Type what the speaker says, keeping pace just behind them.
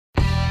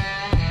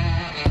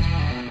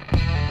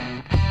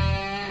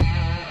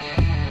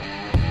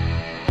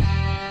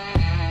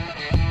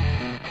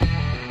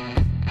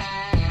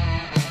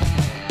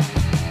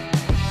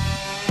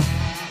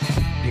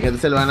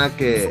fíjate, Silvana,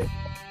 que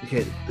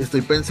dije,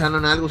 estoy pensando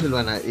en algo,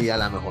 Silvana, y a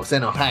lo mejor se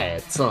enoja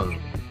Edson.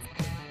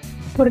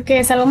 Porque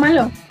es algo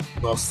malo.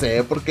 No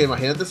sé, porque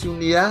imagínate si un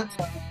día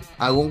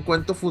hago un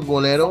cuento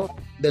futbolero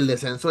del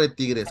descenso de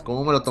Tigres,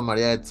 ¿cómo me lo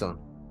tomaría Edson?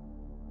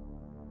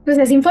 Pues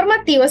es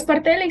informativo, es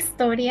parte de la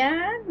historia,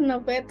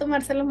 no puede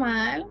tomárselo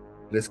mal.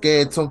 ¿Crees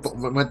que Edson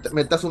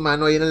meta su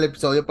mano ahí en el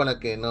episodio para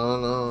que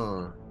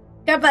no,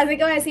 Capaz de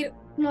que va a decir,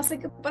 no sé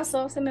qué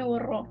pasó, se me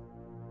borró.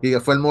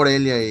 diga, fue el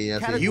Morelia y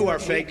así? You are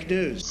fake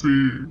news. Sí,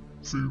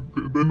 sí,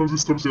 nos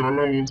distorsiona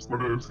la voz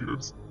para decir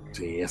eso.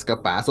 Sí, es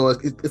capaz, o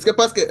es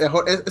capaz que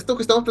mejor, esto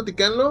que estamos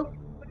platicando,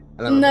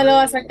 a lo No mejor lo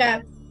va a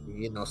sacar.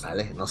 y no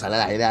sale al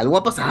aire, algo va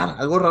a pasar,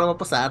 algo raro va a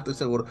pasar, estoy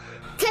seguro.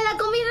 Se la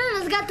comieron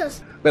los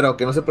gatos. Pero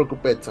que no se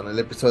preocupe, Edson, el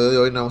episodio de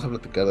hoy no vamos a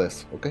platicar de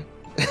eso, ¿ok?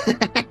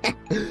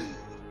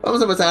 Vamos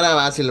a empezar a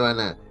grabar,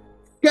 Silvana.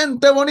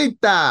 Gente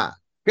bonita,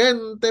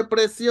 gente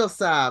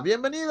preciosa,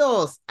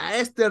 bienvenidos a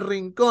este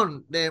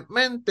rincón de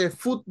mente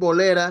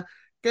futbolera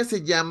que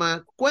se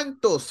llama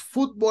Cuentos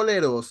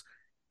Futboleros,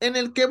 en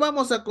el que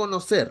vamos a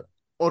conocer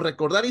o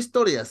recordar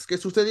historias que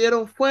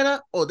sucedieron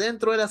fuera o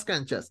dentro de las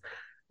canchas,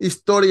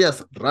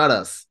 historias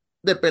raras,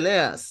 de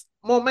peleas,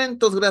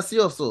 momentos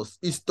graciosos,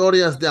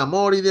 historias de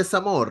amor y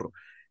desamor,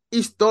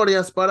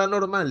 historias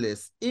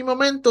paranormales y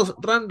momentos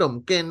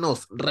random que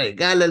nos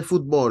regala el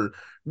fútbol.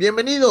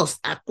 Bienvenidos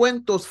a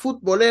Cuentos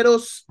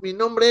Futboleros. Mi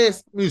nombre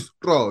es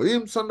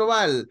Mizzrraím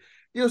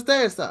y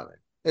ustedes saben,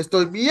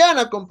 estoy bien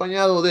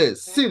acompañado de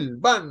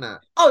Silvana.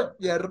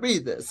 Oye,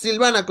 Hervide.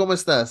 Silvana, ¿cómo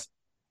estás?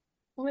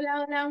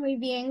 Hola, hola, muy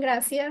bien,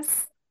 gracias.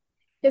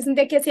 Yo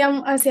sentía que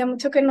hacía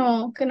mucho que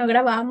no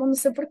grabábamos, no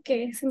sé por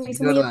qué, se me Sí,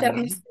 hizo muy ¿verdad?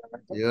 eterno.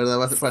 Sí, ¿verdad?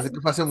 Parece Sí,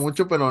 que fue hace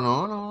mucho, pero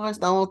no,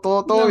 estamos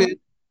todo no,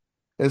 bien.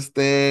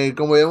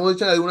 Como ya hemos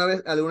dicho en alguna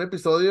vez, algún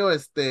episodio,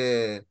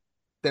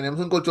 tenemos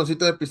un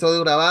colchoncito de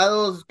episodios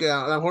grabados, que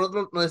a lo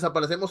mejor nos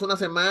desaparecemos una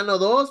semana o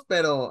dos,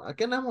 pero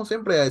aquí andamos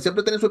siempre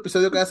tienen su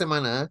episodio cada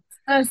semana, ¿eh?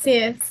 así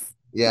es,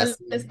 Y no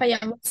así. les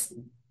fallamos.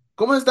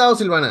 ¿Cómo has estado,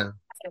 Silvana?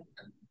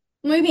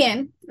 Muy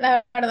bien,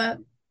 la verdad,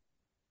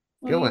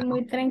 Qué muy, bueno.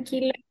 muy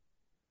tranquila.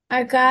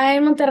 Acá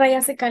en Monterrey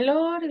hace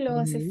calor, y luego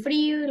hace Ujú.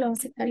 frío, y luego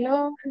hace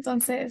calor,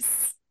 entonces,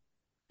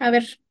 a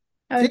ver,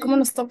 a ver cómo Sí,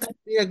 nos toca.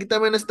 sí, aquí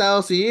también he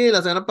estado, sí,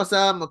 la semana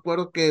pasada me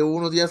acuerdo que hubo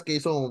unos días que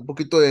hizo un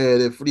poquito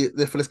de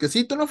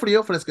fresquecito, no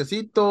frío,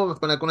 fresquecito, me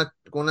ponía con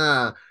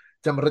una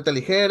chamarrita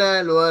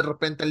ligera, luego de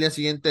repente al día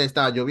siguiente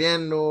estaba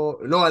lloviendo,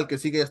 luego al que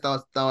sigue ya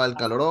estaba el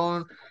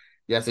calorón,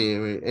 y así,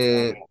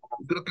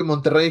 creo que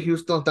Monterrey y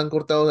Houston están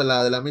cortados de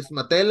la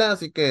misma tela,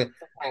 así que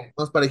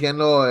estamos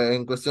parejiendo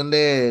en cuestión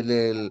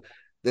del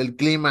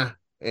clima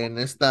en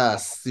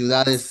estas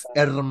ciudades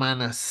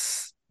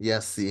hermanas, y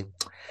así.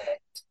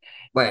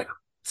 Bueno,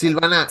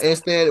 Silvana,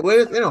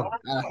 bueno,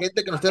 a la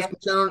gente que nos está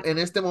escuchando en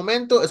este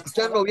momento,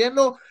 escuchando,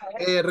 viendo,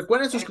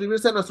 recuerden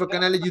suscribirse a nuestro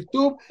canal de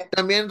YouTube.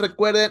 También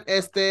recuerden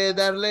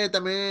darle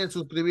también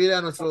suscribir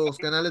a nuestros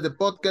canales de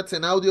podcasts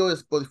en audio,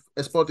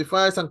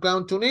 Spotify,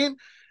 SoundCloud, TuneIn.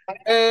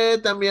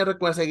 También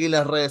recuerden seguir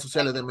las redes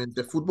sociales de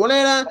Mente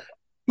Futbolera.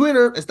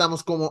 Twitter,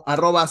 estamos como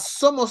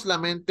 @somos la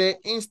mente.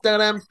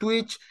 Instagram,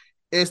 Twitch,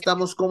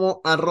 estamos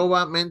como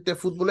 @mente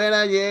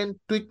futbolera. Y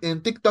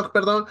en TikTok,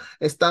 perdón,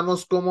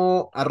 estamos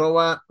como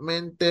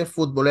 @mente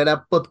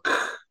futbolera podcast.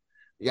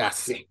 Y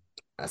así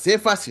de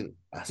fácil,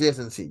 así de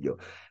sencillo.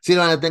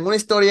 Silvana, tengo una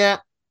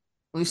historia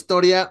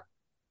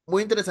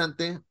muy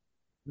interesante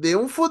de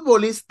un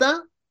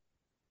futbolista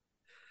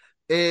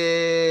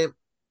eh,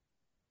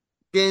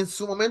 que en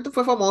su momento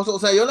fue famoso. O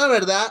sea, yo la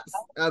verdad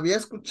había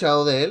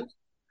escuchado de él,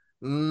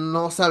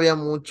 no sabía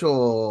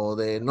mucho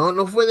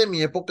no fue de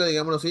mi época,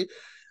 digámoslo así.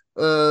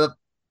 Eh,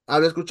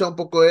 Había escuchado un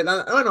poco de él.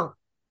 Bueno,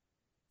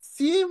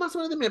 sí, más o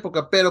menos de mi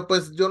época, pero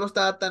pues yo no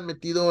estaba tan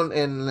metido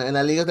en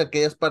las ligas de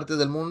aquellas partes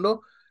del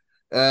mundo,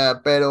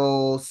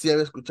 pero sí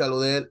había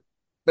escuchado de él.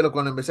 Pero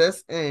cuando empecé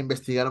a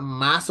investigar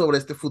más sobre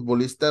este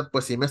futbolista,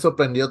 pues sí me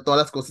sorprendió todas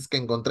las cosas que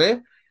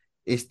encontré.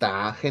 Y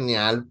está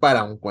genial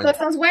para un cuento.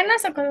 ¿Cosas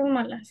buenas o cosas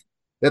malas?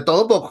 De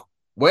todo un poco,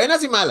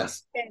 buenas y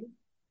malas. Ok.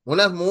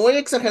 Unas muy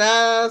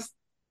exageradas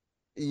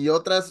y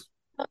otras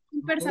Un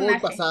muy personaje.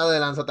 pasadas de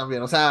lanza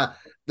también. O sea,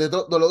 de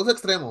los dos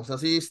extremos.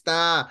 Así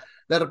está.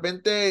 De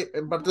repente,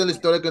 en parte de la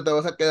historia que te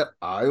vas a quedar,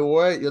 ay,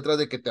 güey, y otras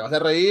de que te vas a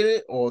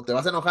reír o te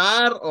vas a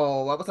enojar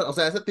o va a pasar. O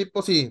sea, ese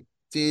tipo sí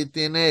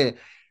tiene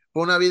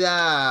una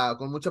vida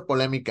con mucha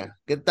polémica.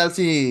 ¿Qué tal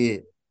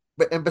si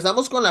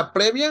empezamos con la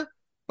previa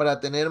para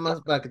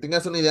que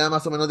tengas una idea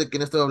más o menos de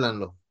quién estoy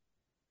hablando?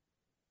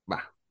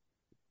 Va.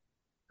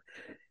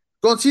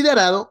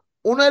 Considerado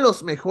uno de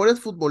los mejores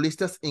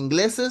futbolistas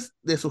ingleses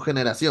de su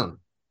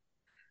generación.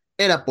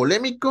 Era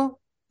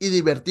polémico y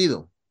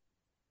divertido.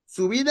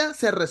 Su vida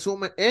se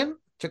resume en,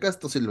 checa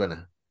esto,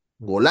 Silvana,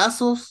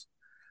 golazos,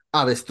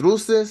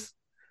 avestruces,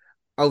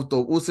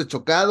 autobuses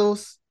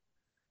chocados,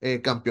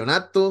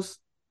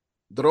 campeonatos,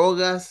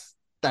 drogas,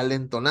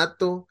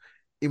 talentonato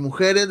y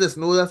mujeres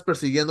desnudas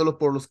persiguiéndolo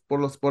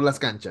por las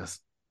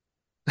canchas.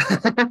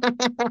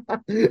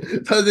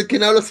 ¿Sabes de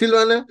quién hablo,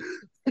 Silvana?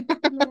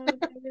 No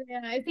tengo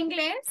idea. ¿Es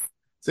inglés?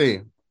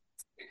 Sí,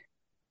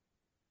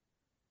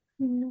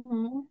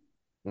 No.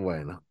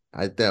 Bueno,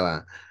 ahí te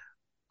va.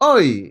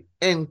 Hoy,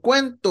 en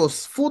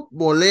Cuentos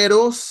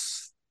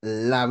Futboleros,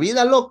 la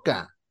vida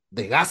loca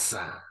de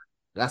Gaza.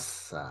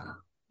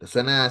 Gaza. ¿Te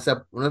suena ese?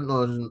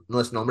 No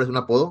es nombre, es un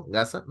apodo,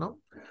 Gaza, ¿no?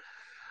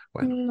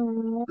 Bueno,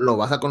 No. lo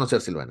vas a conocer,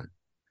 Silvana.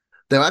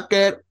 ¿Te va a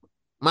caer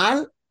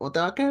mal o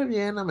te va a caer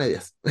bien a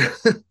medias?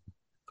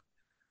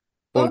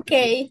 Ok,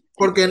 Porque,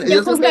 porque ya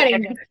yo siempre,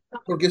 juzgaremos.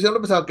 porque yo siempre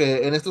he pensado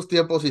que en estos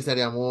tiempos sí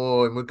sería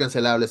muy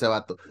cancelable ese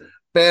vato.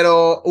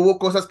 Pero hubo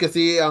cosas que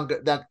sí,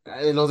 aunque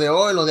los de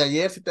hoy, los de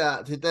ayer, sí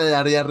te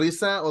daría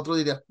risa. Otros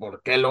dirías,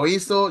 ¿por qué lo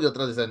hizo? Y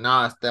otros dicen,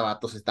 no, este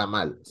vato sí está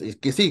mal. Sí,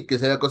 que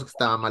se ve cosas que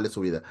estaban mal de su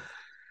vida.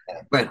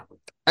 Bueno,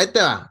 ahí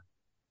te va.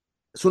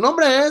 Su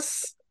nombre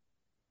es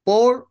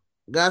Paul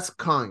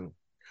Gascoigne,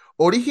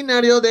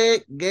 originario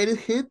de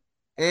Gateshead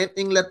en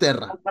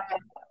Inglaterra.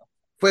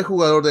 Fue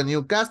jugador de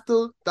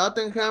Newcastle,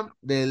 Tottenham,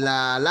 de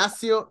la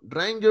Lazio,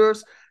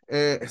 Rangers.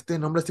 Este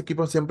nombre de este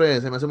equipo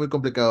siempre se me hace muy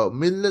complicado.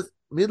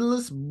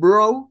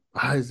 Middlesbrough.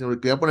 Ay, se me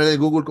quería poner en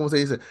Google cómo se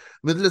dice.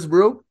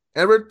 Middlesbrough,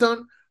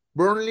 Everton,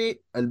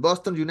 Burnley, el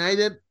Boston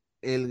United,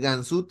 el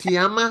Gansu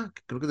Tiama,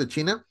 que creo que es de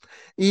China.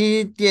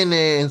 Y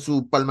tiene en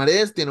su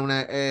palmarés, tiene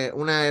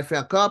una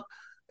FA Cup,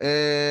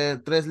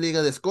 tres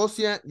ligas de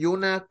Escocia y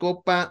una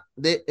Copa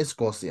de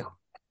Escocia.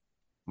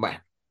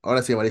 Bueno,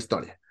 ahora sí va la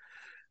historia.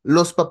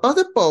 Los papás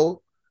de Paul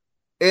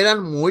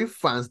eran muy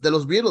fans de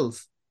los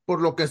Beatles, por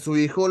lo que su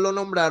hijo lo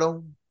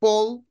nombraron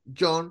Paul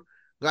John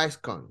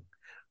Gascoigne.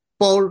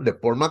 Paul de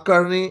Paul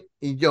McCartney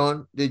y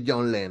John de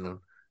John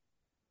Lennon.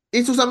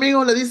 Y sus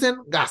amigos le dicen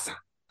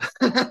Gaza.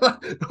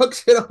 No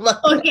quisieron más.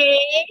 Ok,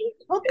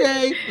 Ok.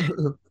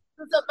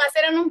 tus papás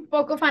eran un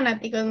poco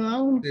fanáticos,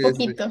 ¿no? Un Sí, sí, sí.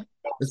 poquito.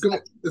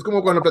 Es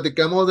como cuando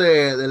platicamos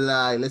de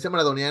la iglesia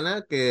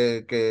maradoniana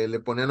que le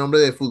ponía nombre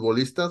de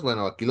futbolistas.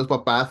 Bueno, aquí los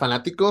papás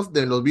fanáticos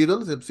de los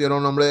Beatles se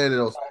pusieron nombre de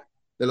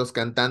los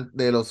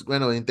cantantes,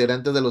 bueno,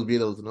 integrantes de los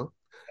Beatles, ¿no?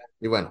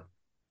 Y bueno,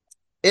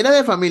 era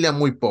de familia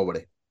muy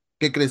pobre,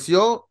 que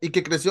creció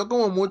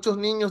como muchos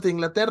niños de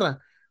Inglaterra,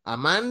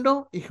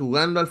 amando y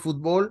jugando al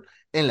fútbol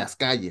en las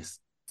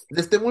calles.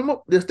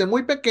 Desde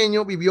muy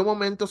pequeño vivió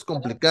momentos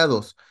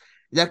complicados,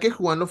 ya que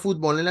jugando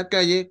fútbol en la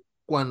calle,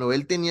 cuando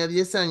él tenía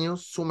 10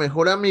 años, su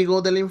mejor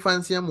amigo de la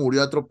infancia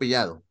murió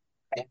atropellado,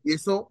 y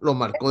eso lo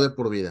marcó de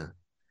por vida.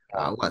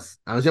 Aguas.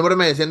 A mí siempre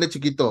me decían de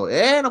chiquito,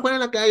 no jueguen en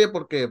la calle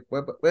porque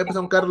puede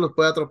pasar un carro, los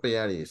puede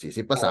atropellar. Y sí,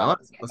 sí pasaba,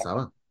 sí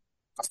pasaba.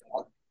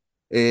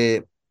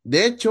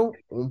 De hecho,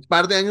 un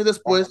par de años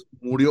después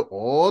murió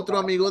otro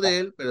amigo de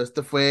él, pero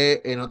este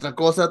fue en otra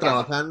cosa,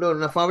 trabajando en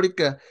una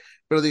fábrica,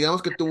 pero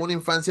digamos que tuvo una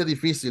infancia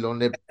difícil,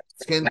 donde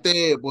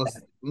gente pues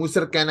muy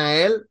cercana a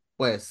él,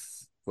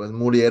 pues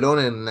murieron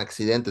en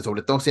accidentes,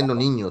 sobre todo siendo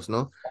niños,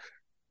 ¿no?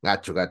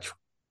 Gacho, gacho.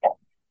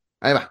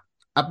 Ahí va.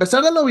 A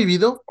pesar de lo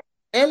vivido,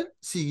 él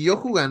siguió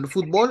jugando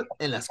fútbol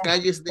en las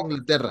calles de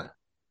Inglaterra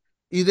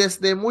y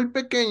desde muy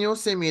pequeño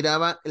se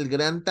miraba el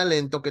gran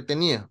talento que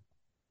tenía.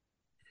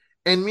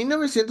 En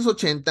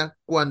 1980,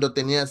 cuando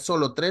tenía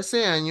solo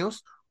 13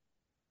 años,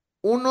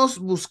 unos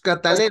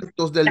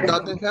buscatalentos del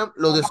Tottenham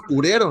lo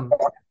descubrieron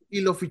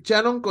y lo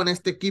ficharon con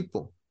este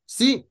equipo.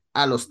 Sí,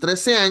 a los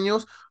 13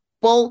 años,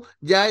 Paul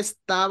ya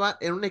estaba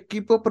en un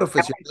equipo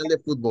profesional de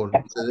fútbol.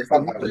 Desde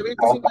muy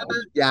chavito, Silvana,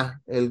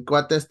 ya, el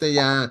cuate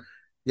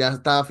ya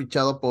estaba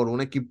fichado por un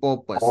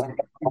equipo, pues,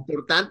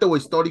 importante o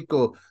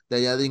histórico de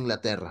allá de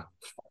Inglaterra.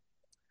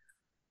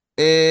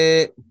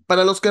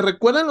 Para los que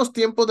recuerdan los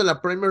tiempos de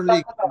la Premier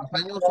League, en los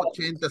años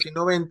 80 y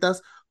 90,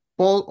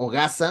 Paul o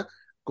Gaza,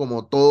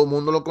 como todo el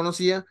mundo lo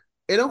conocía,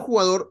 era un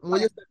jugador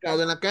muy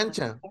destacado en la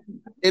cancha.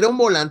 Era un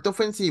volante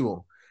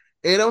ofensivo.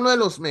 Era uno de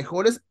los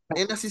mejores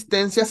en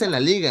asistencias en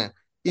la liga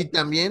y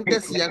también te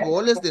hacía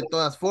goles de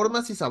todas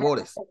formas y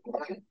sabores.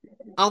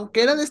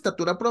 Aunque era de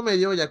estatura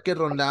promedio, ya que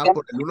rondaba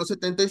por el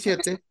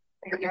 1,77,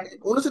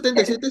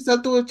 1,77 es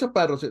alto de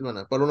chaparro,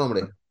 Silvana, para un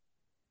hombre.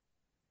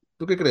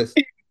 ¿Tú qué crees?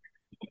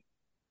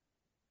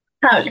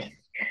 Hable.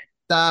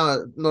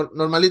 Está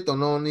normalito,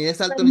 no, ni es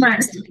alto ni es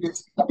Más. chiquito.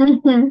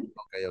 Ujú.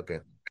 Ok, ok.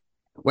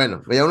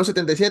 Bueno, veía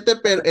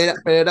 1,77, pero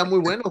era muy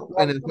bueno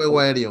en el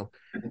juego aéreo.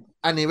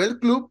 A nivel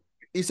club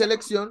y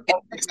selección,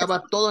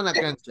 daba todo en la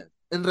cancha.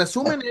 En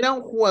resumen, era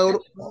un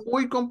jugador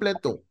muy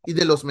completo y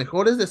de los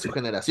mejores de su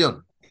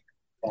generación.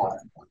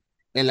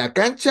 En la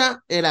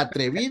cancha era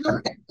atrevido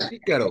y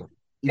pícaro,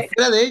 y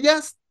fuera de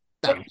ellas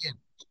también,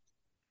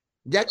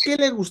 ya que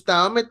le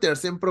gustaba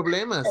meterse en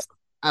problemas,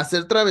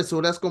 hacer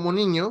travesuras como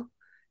niño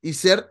y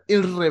ser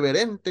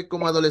irreverente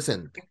como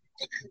adolescente.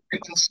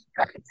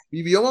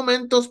 Vivió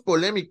momentos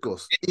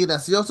polémicos y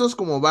graciosos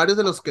como varios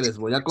de los que les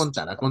voy a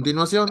contar a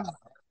continuación.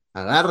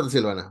 Agárrate,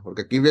 Silvana,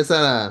 porque aquí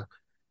empieza la...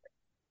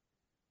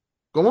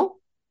 ¿Cómo?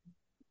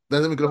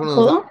 Desde el micrófono.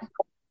 ¿Apodo?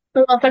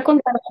 ¿Nos vas a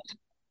contar?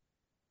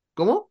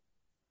 ¿Cómo?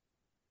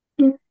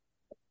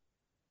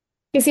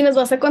 Y si nos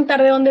vas a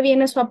contar de dónde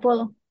viene su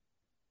apodo.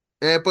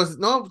 Pues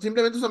no,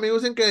 simplemente sus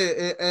amigos dicen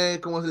que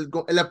como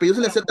el apellido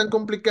se le hacía tan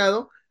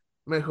complicado,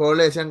 mejor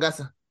le decían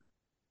Gaza.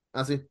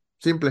 Así,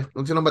 simple,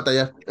 no quisieron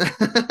batallar.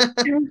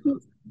 Ujú.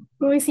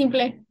 Muy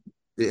simple.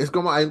 Es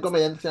como, hay un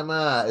comediante que se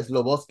llama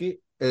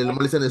Sloboski, el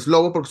nombre le dicen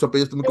Slobo porque su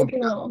apellido es muy Es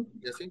complicado. no,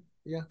 Y así,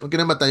 ya, no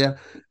quieren batallar.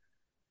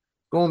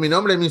 Como mi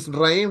nombre,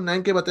 Mizzrraím,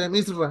 nadie que batallar,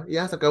 Mizzrra,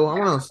 ya se acabó,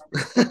 vámonos.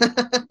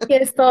 que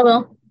es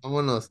todo.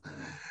 Vámonos.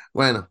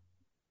 Bueno,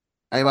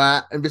 ahí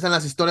va, empiezan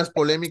las historias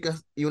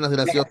polémicas y unas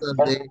graciosas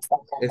de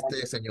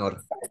este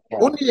señor.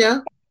 Un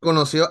día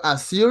conoció a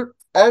Sir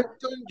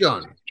Elton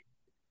John,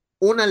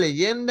 una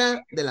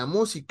leyenda de la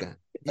música,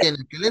 y en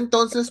aquel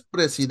entonces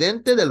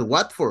presidente del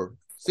Watford,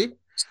 ¿sí?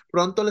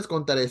 Pronto les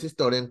contaré esa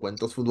historia en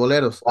Cuentos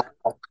Futboleros.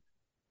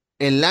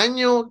 El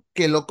año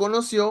que lo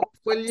conoció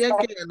fue el día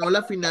que ganó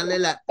la final de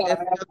la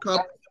FA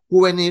Cup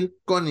juvenil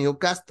con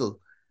Newcastle,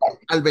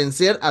 al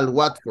vencer al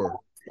Watford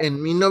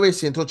en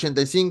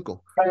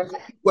 1985,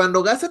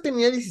 cuando Gazza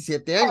tenía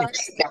 17 años.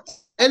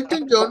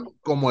 Elton John,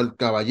 como el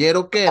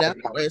caballero que era,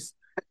 pues,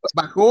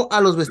 bajó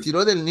a los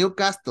vestidores del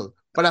Newcastle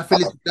para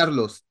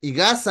felicitarlos, y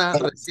Gazza,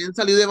 recién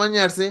salió de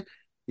bañarse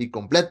y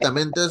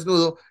completamente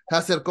desnudo, se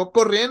acercó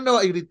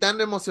corriendo y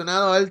gritando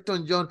emocionado a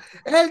Elton John: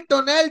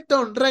 Elton,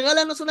 Elton,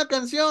 regálanos una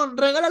canción.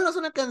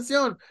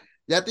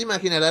 Ya te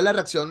imaginarás la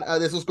reacción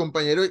de sus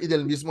compañeros y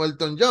del mismo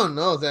Elton John,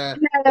 ¿no? O sea,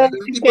 Claro,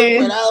 un tipo que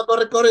encuerado,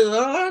 corre, corre,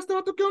 este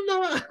vato, ¿qué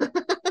onda?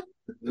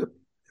 Te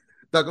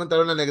voy a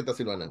contar una anécdota,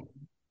 Silvana.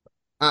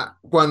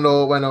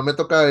 Cuando, bueno, me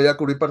toca ir a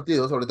cubrir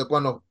partidos, sobre todo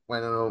cuando,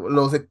 bueno,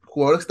 los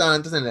jugadores que estaban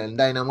antes en el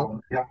Dynamo,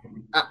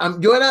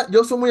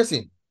 yo soy muy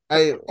así,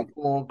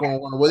 como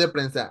cuando voy de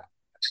prensa,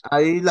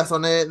 hay la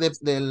zona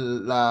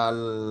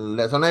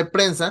la zona de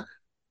prensa,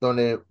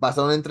 donde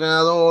pasa un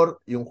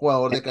entrenador y un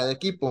jugador de cada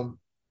equipo,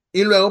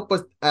 y luego,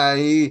 pues,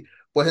 ahí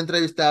puedes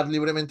entrevistar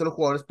libremente a los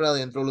jugadores para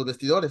adentro de los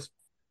vestidores.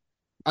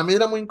 A mí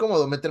era muy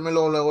incómodo meterme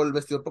luego el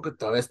vestidor porque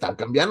todavía están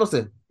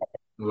cambiándose.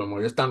 Los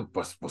morros están,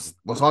 pues,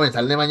 joven,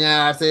 salen de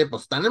bañarse,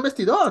 pues están en el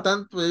vestidor,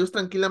 están pues, ellos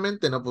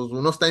tranquilamente, ¿no? Pues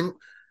uno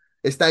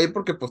está ahí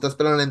porque pues está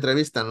esperando la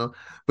entrevista, ¿no?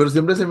 Pero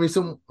siempre se me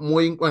hizo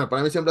bueno,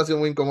 para mí siempre ha sido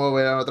muy incómodo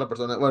ver a otra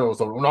persona, bueno,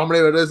 sobre un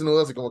hombre ver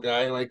desnudo, así como que,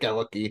 ay, güey, ¿qué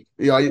hago aquí?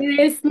 Y hay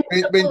es mucho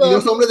 22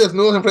 pudor. hombres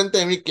desnudos enfrente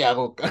de mí, ¿qué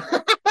hago?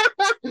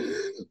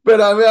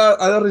 Pero a mí me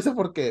da risa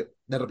porque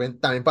de repente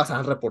también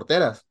pasan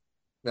reporteras.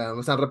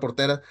 Pasan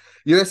reporteras.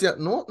 Y yo decía,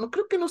 no, no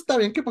creo que no está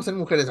bien que pasen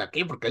mujeres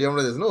aquí porque hay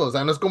hombres desnudos. O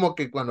sea, no es como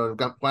que cuando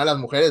juegan las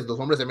mujeres, los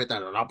hombres se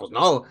metan. No, pues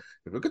no.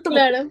 Yo creo que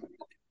tampoco Claro,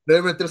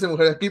 debe meterse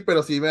mujeres aquí,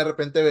 pero sí de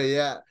repente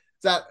veía.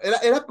 O sea,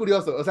 era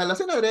curioso. O sea, lo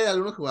hacen adrede a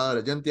algunos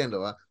jugadores, yo entiendo,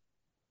 ¿va?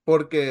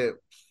 Porque,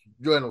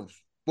 bueno,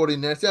 por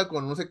inercia,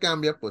 cuando uno se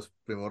cambia, pues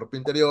primero ropa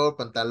interior,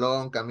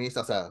 pantalón,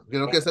 camisa. O sea,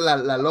 creo que esa es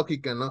la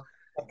lógica, ¿no?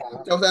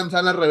 O sea,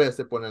 empezaron al revés,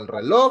 se pone el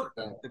reloj,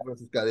 se pone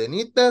sus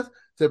cadenitas,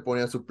 se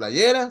ponía su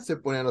playera, se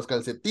ponían los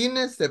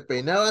calcetines, se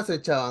peinaban, se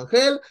echaban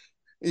gel,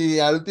 y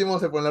al último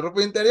se pone la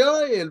ropa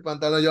interior y el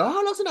pantalón. Yo,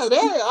 lo hacen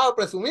adrede,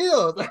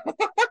 presumidos.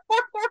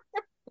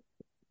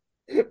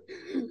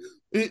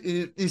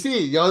 Y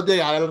sí, yo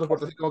llegué a los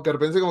reportes así como que de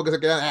repente como que se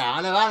quedan: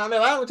 dónde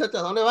van,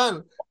 muchachos? ¿Dónde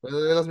van?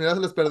 Las miradas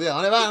se les perdía: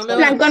 ¿dónde van? ¿Dónde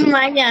van? plan con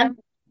maña.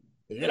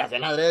 Y la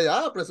hacen adrede,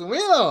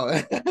 presumido.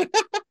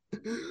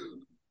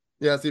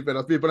 Y así,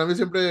 pero sí, para mí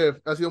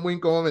siempre ha sido muy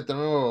incómodo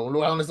meterme en un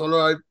lugar donde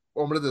solo hay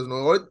hombres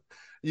desnudos.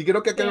 Y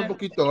creo que acá un Claro.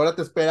 poquito, ahora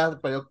te esperas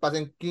para que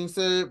pasen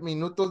 15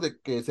 minutos de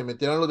que se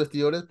metieron los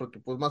vestidores, porque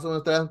pues más o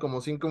menos tardan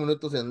como 5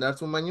 minutos en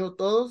darse un baño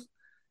todos.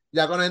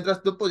 Ya cuando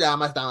entras tú, pues ya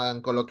más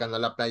estaban colocando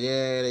la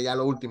playera y ya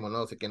lo último,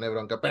 ¿no? Sé que no hay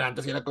bronca, pero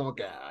antes era como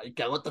que, ay,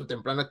 ¿qué hago tan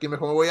temprano aquí?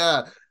 Mejor me voy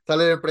a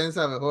salir de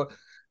prensa, mejor.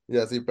 Y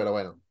así, pero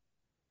bueno,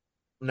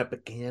 una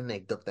pequeña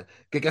anécdota.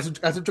 Que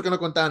hace mucho que no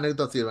contaba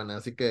anécdotas, Silvana,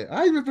 así que,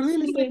 ay, me perdí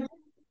la historia.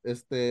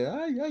 Sí.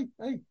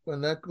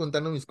 Cuando andaba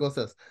contando mis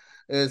cosas.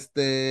 Aquí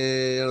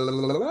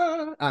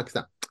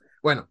está.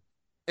 Bueno,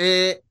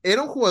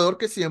 era un jugador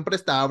que siempre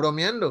estaba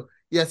bromeando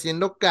y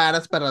haciendo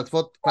caras para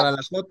para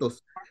las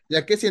fotos,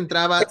 ya que si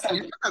entras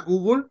a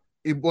Google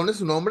y pones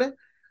su nombre,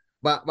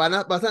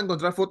 vas a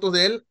encontrar fotos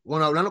de él,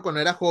 bueno, hablando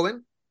cuando era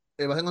joven,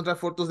 vas a encontrar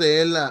fotos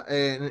de él,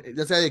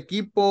 ya sea de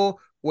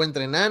equipo, o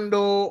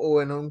entrenando, o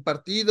en un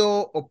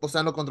partido, o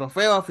posando con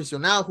trofeo,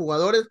 aficionados,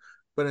 jugadores,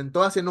 pero en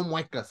todo haciendo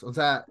muecas. O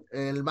sea,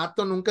 el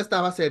vato nunca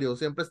estaba serio,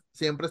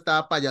 siempre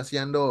estaba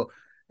payaseando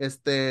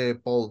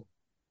Paul.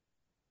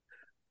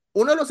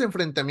 Uno de los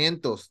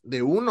enfrentamientos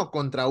de uno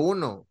contra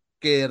uno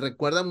que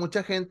recuerda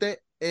mucha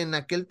gente en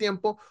aquel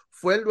tiempo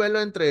fue el duelo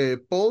entre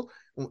Paul,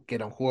 que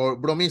era un jugador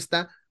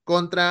bromista,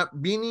 contra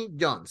Vinnie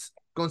Jones,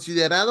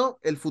 considerado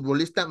el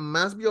futbolista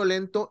más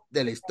violento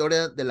de la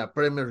historia de la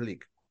Premier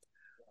League.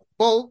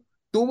 Paul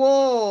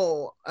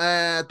tuvo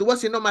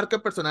haciendo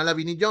marca personal a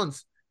Vinnie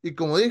Jones. Y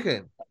como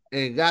dije,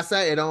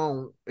 Gazza era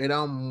un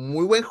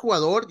muy buen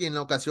jugador y en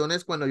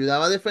ocasiones cuando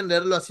ayudaba a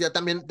defender lo hacía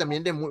también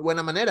de muy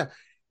buena manera.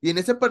 Y en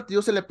ese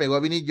partido se le pegó a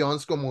Vinnie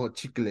Jones como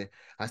chicle.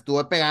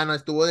 Estuvo pegando,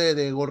 estuvo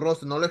de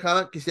gorroso, no lo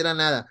dejaba que hiciera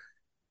nada.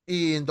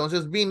 Y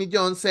entonces Vinnie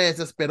Jones se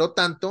desesperó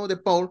tanto de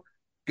Paul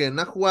que en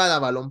una jugada a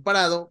balón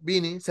parado,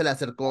 Vinnie se le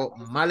acercó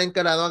mal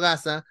encarado a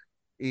Gazza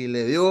y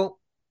le dio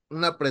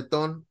un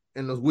apretón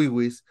en los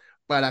wiwis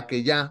para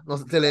que ya no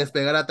se le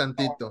despegara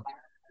tantito.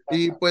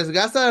 Y pues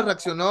Gazza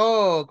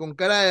reaccionó con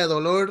cara de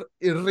dolor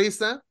y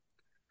risa,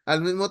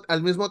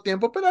 al mismo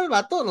tiempo, pero al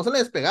vato no se le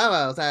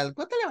despegaba, o sea, el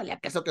cuate le valía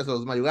queso que se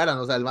los mayugaran,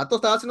 o sea, el vato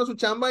estaba haciendo su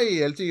chamba y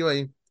él siguió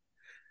ahí.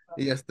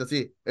 Y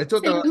sí, esto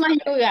Se te va los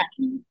mayuga.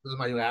 los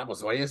mayugaran,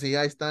 pues oye, sí,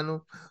 ahí está,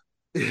 ¿no?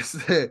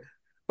 Este,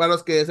 para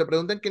los que se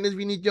preguntan quién es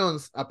Vinnie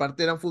Jones,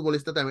 aparte era un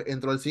futbolista, también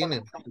entró al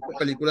cine. Hizo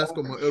películas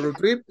como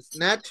Eurotrip,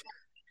 Snatch,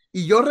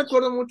 y yo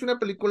recuerdo mucho una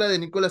película de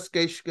Nicolas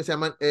Cage que se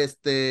llama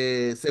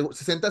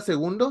 60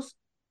 segundos.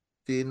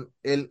 Sí,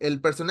 el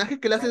personaje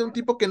que le hace de un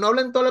tipo que no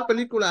habla en toda la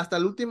película, hasta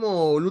el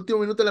último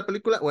minuto de la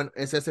película, bueno,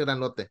 es ese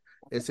grandote,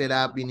 ese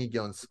era Vinnie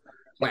Jones.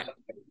 Bueno,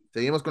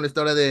 seguimos con la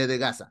historia de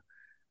Gaza.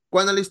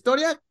 Cuenta la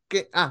historia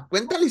que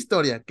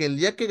el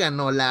día que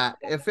ganó la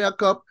FA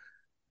Cup,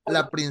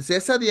 la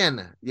princesa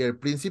Diana y el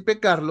príncipe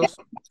Carlos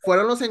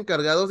fueron los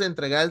encargados de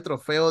entregar el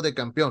trofeo de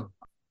campeón.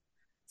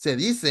 Se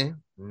dice,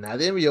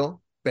 nadie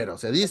vio, pero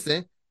se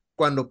dice,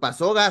 cuando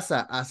pasó Gaza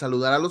a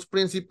saludar a los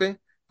príncipes,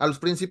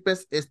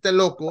 este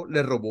loco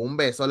le robó un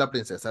beso a la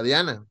princesa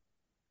Diana.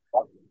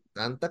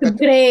 Tanta ¿Tú cacha.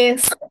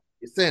 crees?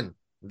 Dicen,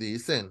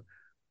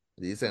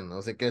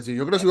 no sé qué. Si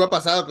yo creo que si hubiera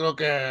pasado,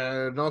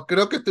 no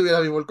creo que estuviera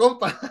vivo el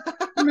compa.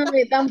 No,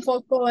 yo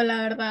tampoco,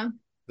 la verdad.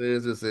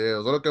 Sí, sí, sí.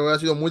 Solo que hubiera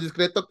sido muy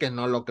discreto, que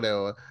no lo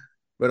creo.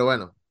 Pero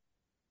bueno,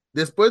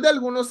 después de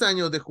algunos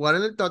años de jugar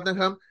en el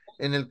Tottenham,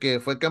 en el que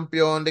fue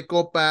campeón de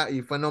Copa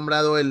y fue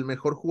nombrado el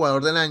mejor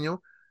jugador del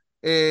año,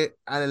 en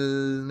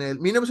el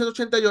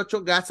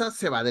 1988 Gaza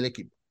se va del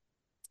equipo.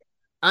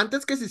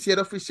 Antes que se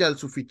hiciera oficial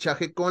su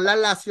fichaje con la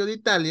Lazio de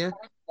Italia,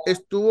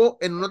 estuvo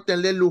en un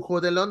hotel de lujo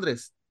de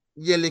Londres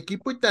y el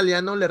equipo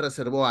italiano le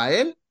reservó a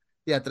él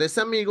y a 3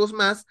 amigos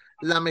más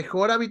la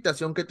mejor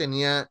habitación que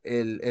tenía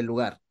el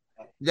lugar,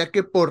 ya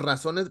que por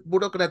razones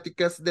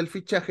burocráticas del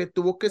fichaje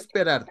tuvo que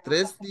esperar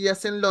 3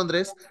 días en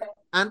Londres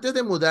antes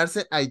de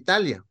mudarse a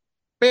Italia.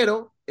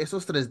 Pero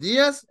esos 3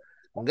 días,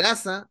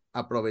 Gaza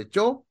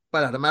aprovechó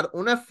para armar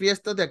una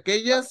fiesta de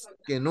aquellas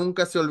que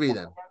nunca se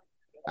olvidan.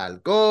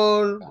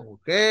 Alcohol,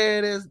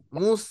 mujeres,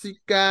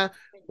 música,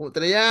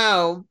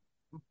 traía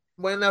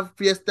buena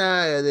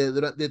fiesta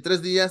de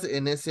 3 días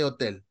en ese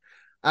hotel.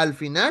 Al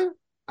final,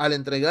 al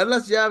entregar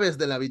las llaves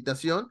de la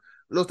habitación,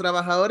 los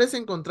trabajadores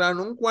encontraron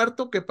un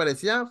cuarto que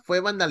parecía fue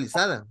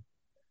vandalizada.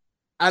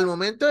 Al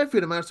momento de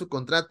firmar su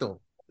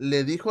contrato,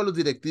 le dijo a los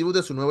directivos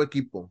de su nuevo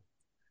equipo: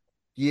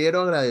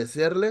 quiero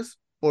agradecerles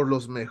por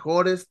los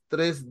mejores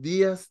 3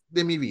 días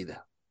de mi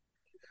vida.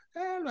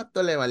 El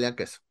vato le valía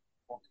queso.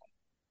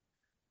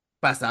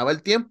 Pasaba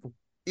el tiempo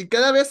y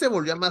cada vez se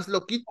volvía más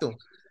loquito.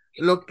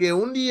 Lo que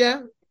un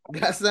día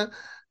Gaza,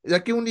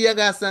 ya que un día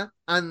Gaza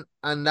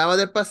andaba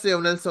de paseo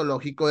en el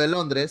zoológico de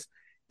Londres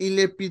y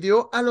le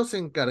pidió a los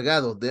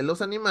encargados de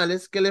los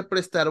animales que le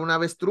prestara un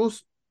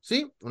avestruz.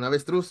 Sí, un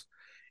avestruz.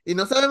 Y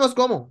no sabemos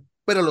cómo,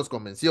 pero los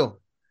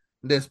convenció.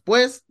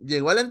 Después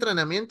llegó al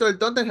entrenamiento del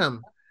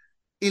Tottenham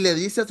y le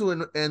dice a su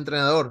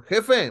entrenador: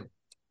 jefe,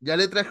 ya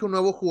le traje un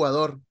nuevo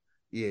jugador.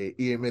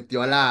 Y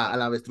metió a la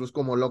avestruz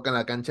como loca en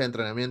la cancha de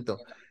entrenamiento.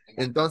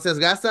 Entonces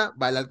Gaza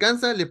va, le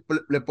alcanza,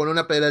 le pone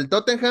una pedra del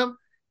Tottenham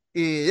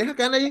y deja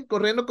que ande ahí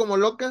corriendo como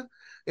loca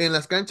en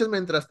las canchas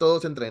mientras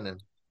todos entrenan.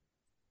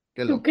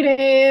 Qué ¿Tú loco.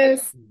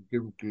 crees?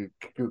 Qué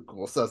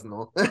cosas,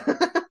 ¿no?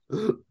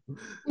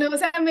 No, o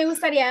sea, me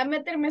gustaría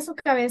meterme en su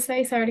cabeza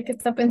y saber qué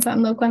está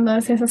pensando cuando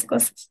hace esas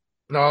cosas.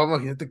 No,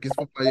 imagínate que es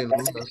papaya, ¿no?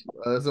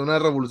 Es una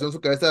revolución en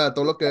su cabeza de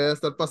todo lo que debe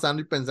estar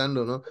pasando y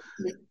pensando, ¿no?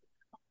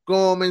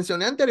 Como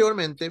mencioné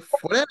anteriormente,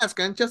 fuera de las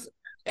canchas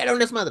era un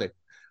desmadre,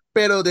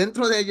 pero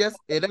dentro de ellas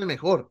era el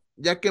mejor,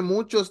 ya que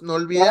muchos no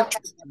olvidan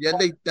el Mundial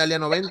de Italia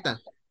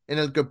 90, en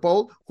el que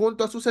Paul,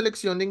 junto a su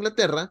selección de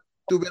Inglaterra,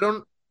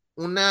 tuvieron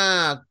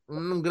una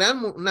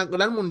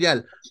gran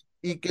mundial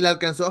y que les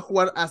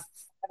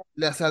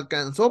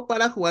alcanzó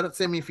para jugar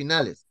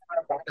semifinales.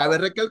 Cabe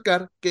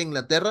recalcar que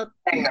Inglaterra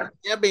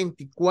tenía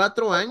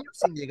 24 años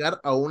sin llegar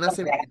a unas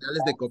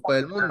semifinales de Copa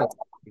del Mundo.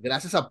 Y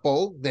gracias a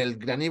Paul, del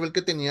gran nivel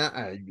que tenía,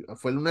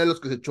 fue uno de los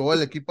que se echó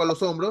el equipo a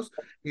los hombros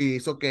y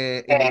hizo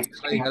que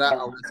Inglaterra llegara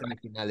a unas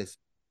semifinales.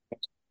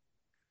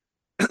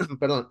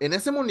 Perdón, en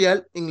ese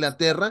mundial,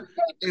 Inglaterra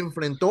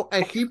enfrentó a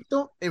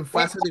Egipto en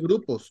fase de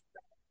grupos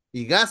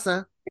y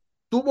Gaza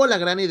tuvo la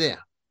gran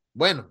idea,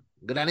 bueno,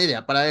 gran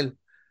idea para él,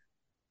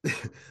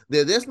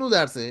 de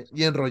desnudarse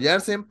y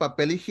enrollarse en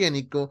papel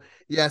higiénico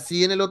y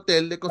así en el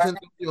hotel de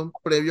concentración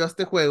previo a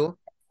este juego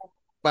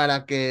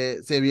para que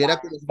se viera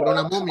como si fuera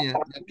una momia,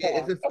 ya que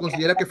ese se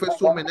considera que fue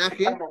su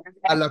homenaje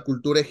a la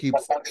cultura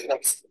egipcia.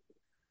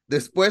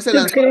 Después se ¿Tú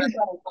lanzó, crees?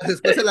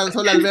 después se lanzó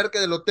al albergue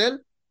del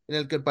hotel, en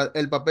el que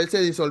el papel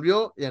se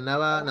disolvió y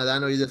andaba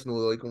nadando ahí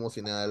desnudo y como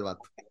si nada el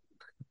vato.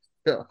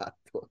 Qué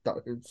vato, está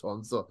bien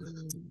sonso.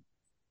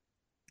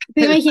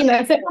 ¿Te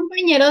imaginas ser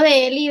compañero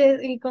de él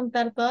y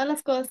contar todas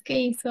las cosas que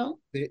hizo?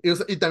 Sí, y, o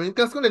sea, y también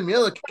quedas con el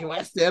miedo de que qué va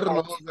a hacer,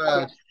 ¿no? O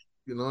sea,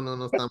 que no, no,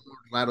 no, está muy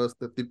raro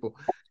este tipo.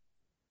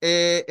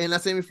 En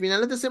las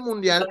semifinales de ese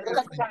mundial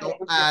enfrentó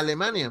a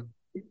Alemania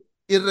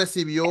y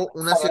recibió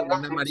una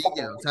segunda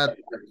amarilla, o sea,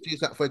 sí, o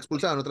sea, fue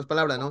expulsado, en otras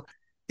palabras, ¿no?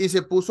 Y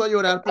se puso a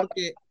llorar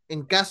porque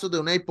en caso de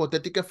una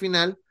hipotética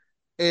final,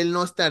 él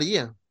no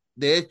estaría.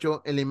 De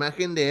hecho, en la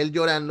imagen de él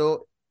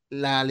llorando,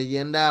 la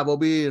leyenda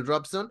Bobby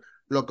Robson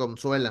lo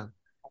consuela.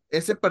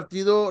 Ese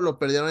partido lo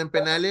perdieron en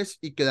penales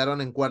y quedaron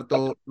en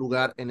cuarto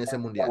lugar en ese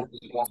mundial.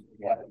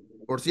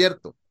 Por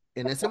cierto,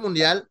 en ese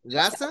mundial,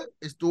 Gazza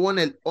estuvo en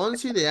el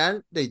 11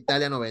 ideal de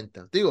Italia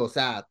 90. Digo, o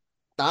sea,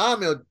 estaba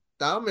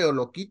medio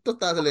loquito,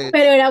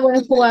 Pero era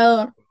buen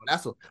jugador.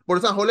 jugadorazo. Por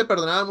eso a Jorge le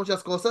perdonaba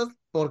muchas cosas,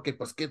 porque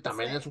pues que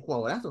también es un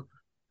jugadorazo.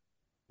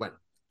 Bueno,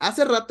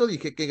 hace rato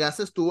dije que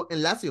Gazza estuvo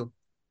en Lazio.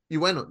 Y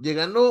bueno,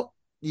 llegando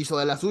hizo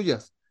de las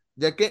suyas,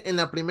 ya que en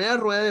la primera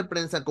rueda de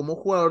prensa como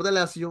jugador de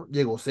Lazio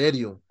llegó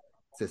serio,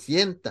 se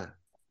sienta,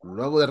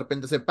 luego de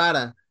repente se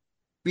para,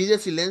 pide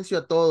silencio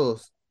a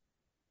todos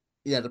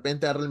y de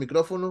repente agarra el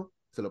micrófono,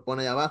 se lo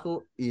pone ahí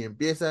abajo y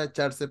empieza a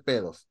echarse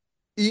pedos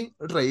y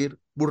reír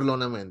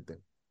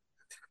burlonamente.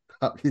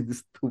 Está bien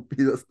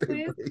estúpido este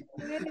Pues, güey.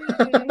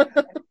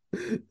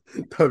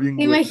 Está bien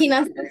 ¿te güey.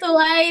 imaginas tú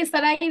ahí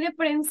estar ahí de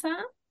prensa?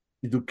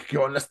 ¿Y tú qué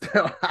onda este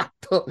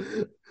vato?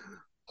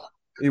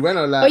 Y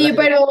bueno, Oye,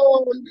 pero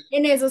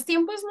en esos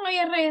tiempos no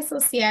había redes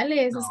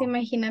sociales, o sea, no.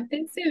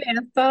 imagínate si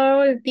hubiera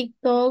estado el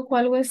TikTok o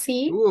algo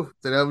así.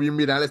 Sería bien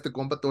viral este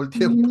compa todo el No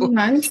tiempo.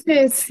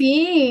 manches,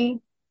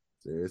 sí.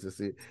 Sí, sí,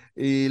 sí.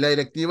 Y la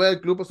directiva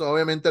del club, pues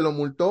obviamente lo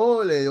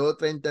multó, le dio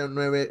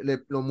 39,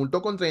 lo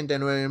multó con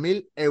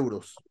 39.000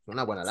 euros.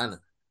 Una buena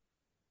lana.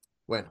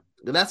 Bueno,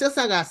 gracias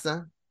a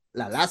Gaza,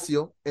 la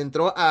Lazio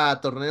entró a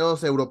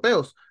torneos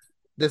europeos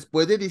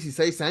después de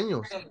 16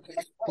 años.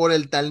 Por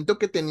el talento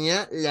que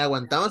tenía, le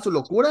aguantaban sus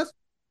locuras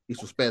y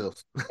sus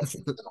pedos.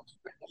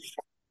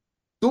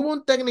 Tuvo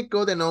un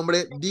técnico de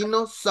nombre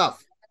Dino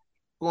Soft,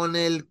 con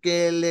el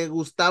que le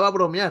gustaba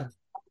bromear.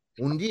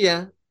 Un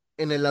día,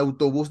 en el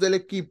autobús del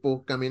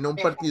equipo, camino a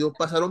un partido,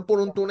 pasaron por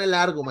un túnel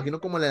largo,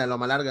 imagino como la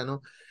Loma Larga,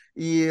 ¿no?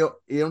 Y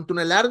era un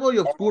túnel largo y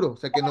oscuro, o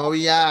sea que no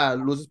había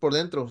luces por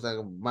dentro, o sea,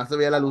 más se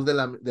veía la luz de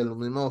los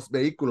mismos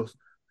vehículos.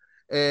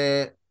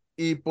 Eh,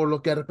 y por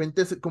lo que de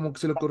repente como que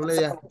se le ocurrió la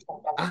idea,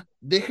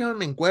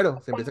 déjame en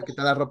cuero, se empieza a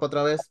quitar la ropa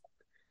otra vez.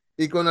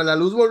 Y cuando la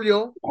luz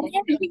volvió,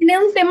 Tiene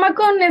un tema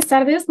con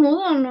estar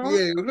desnudo, y ¿no?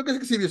 yo creo que es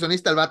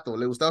exhibicionista el vato,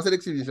 le gustaba ser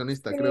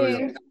exhibicionista, creo yo.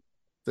 Sí.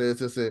 Sí,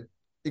 sí, sí.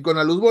 Y con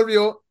la luz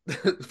volvió, de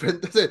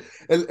repente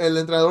el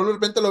entrenador de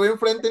repente lo ve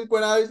enfrente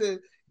encuerado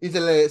y se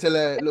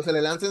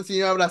le lanza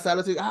encima a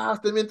abrazarlo así,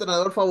 este es mi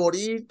entrenador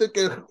favorito, y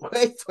que,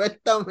 güey,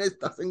 suéltame,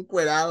 estás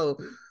encuerado.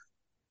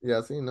 Y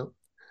así, ¿no?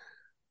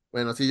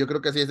 Bueno, sí, yo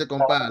creo que sí, ese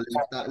compa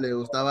le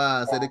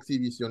gustaba ser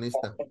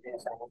exhibicionista.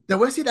 Te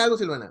voy a decir algo,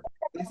 Silvana.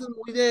 Eso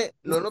es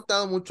lo he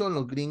notado mucho en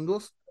los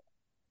gringos.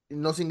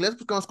 En los ingleses,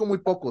 pues conozco muy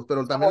pocos,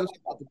 pero también los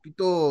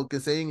poquito que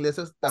sé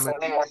ingleses, también.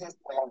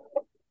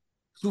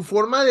 Su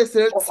forma de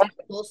ser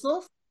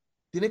chistosos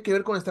tiene que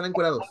ver con estar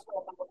encuerados.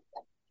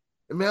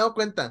 Me he dado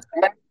cuenta.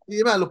 Y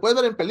además, lo puedes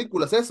ver en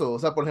películas, eso. O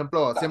sea, por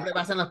ejemplo, siempre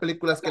pasa en las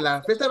películas que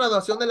la fiesta de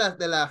graduación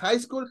de la high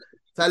school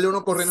sale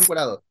uno corriendo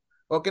encuerado.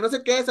 O que no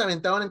sé qué, se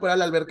aventaban encuerados a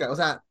la alberca. O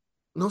sea,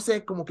 no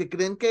sé, como que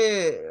creen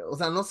que, o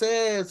sea, no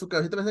sé, su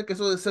cabecita piensa que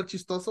eso es ser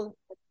chistoso.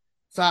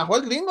 O sea,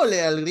 al gringo,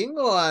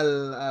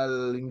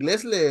 al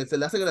inglés se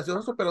le hace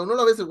gracioso, pero uno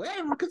lo ve y dice, güey,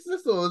 ¿por qué es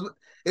eso?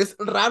 Es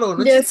raro,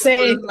 no es Yo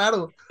chistoso, es sé.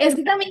 raro. Es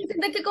que también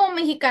siento que como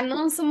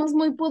mexicanos somos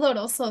muy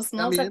pudorosos,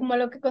 ¿no? O sea, También. como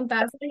lo que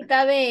contabas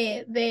ahorita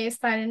de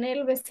estar en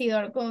el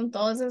vestidor con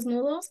todos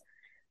desnudos,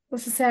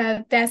 pues, o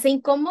sea, te hace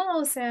incómodo,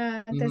 o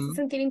sea, te hace Ujú,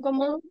 sentir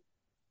incómodo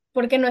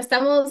porque no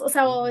estamos, o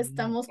sea, o ujú,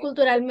 estamos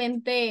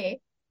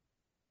culturalmente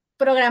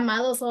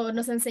programados o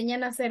nos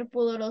enseñan a ser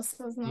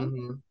pudorosos, ¿no?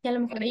 ujú. Y a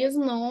lo mejor ellos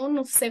no,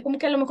 no sé, como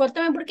que a lo mejor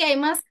también porque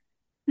además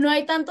no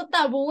hay tanto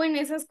tabú en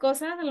esas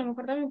cosas, a lo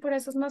mejor también por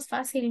eso es más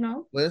fácil,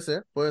 ¿no? Puede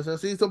ser,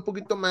 sí, son un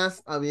poquito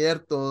más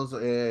abiertos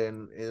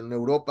en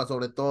Europa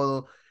sobre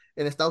todo.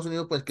 En Estados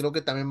Unidos, pues creo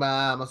que también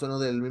va más o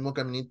menos del mismo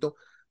caminito.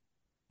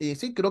 Y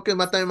sí, creo que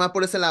va también más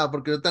por ese lado,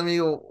 porque yo también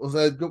digo, o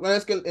sea, yo cada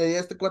vez que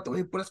este cuate,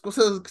 oye, puras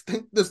cosas que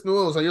estén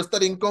desnudos, o sea, yo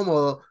estaría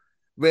incómodo.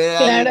 Ve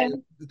ahí,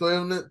 Claro. estoy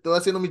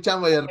haciendo mi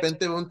chamba y de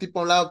repente veo un tipo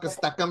a un lado que se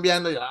está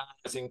cambiando y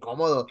es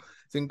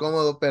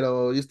incómodo,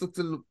 pero y esto,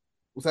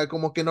 o sea,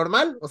 como que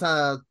normal, o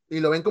sea, y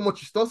lo ven como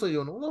chistoso, y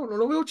yo, no, no, no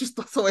lo veo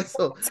chistoso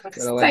eso,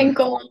 pero Está bueno,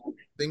 incómodo.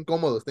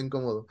 está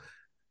incómodo,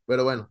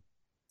 pero bueno.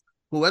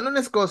 Jugando en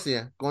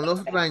Escocia con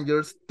los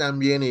Rangers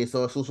también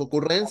hizo sus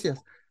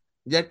ocurrencias,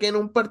 ya que en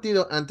un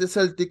partido ante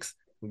Celtics,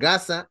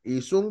 Gazza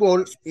hizo un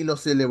gol y lo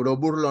celebró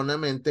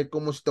burlonamente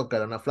como si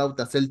tocara una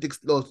flauta.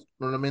 Celtics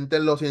normalmente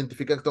los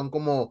identifica que son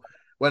como,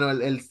 bueno,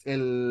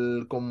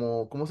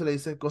 como, ¿cómo se le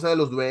dice? Cosa de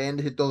los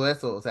duendes y todo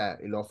eso, o sea,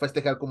 y luego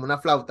festejar como una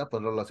flauta,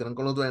 pues lo relacionan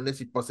con los duendes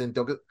y pues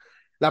sintió que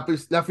la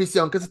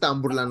afición que se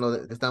estaban burlando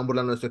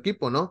de su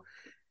equipo, ¿no?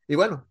 Y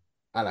bueno,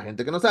 a la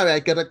gente que no sabe,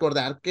 hay que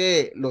recordar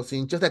que los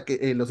hinchas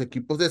los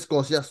equipos de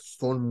Escocia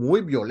son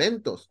muy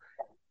violentos.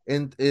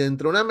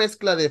 Entre una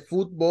mezcla de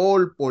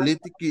fútbol,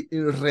 política y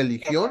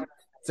religión,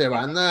 se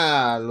van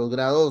a los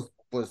grados,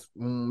 pues,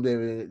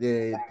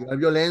 de tirar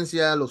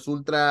violencia, los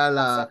ultra,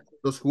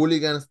 los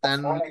hooligans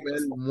están a un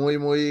nivel muy,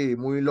 muy,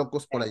 muy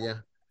locos por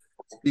allá.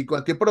 Y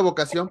cualquier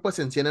provocación, pues,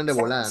 se encienden de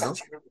volada, ¿no?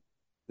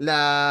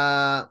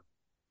 La,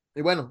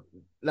 Y bueno,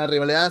 las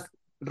rivalidades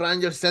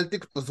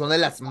Rangers-Celtics pues son de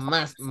las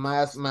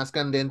más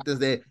candentes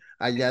de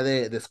allá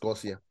de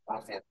Escocia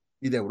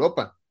y de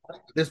Europa.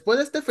 Después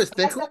de este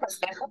festejo,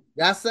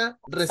 Gaza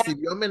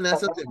recibió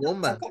amenazas de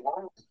bomba.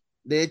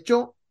 De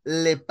hecho,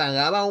 le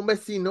pagaba a un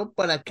vecino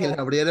para que le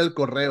abriera el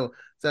correo. O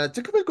sea,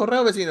 chécame el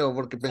correo, vecino,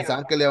 porque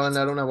pensaban que le iban a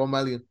dar una bomba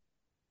a alguien.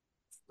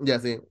 Ya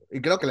sí.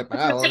 Y creo que le Espero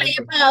pagaba, que le haya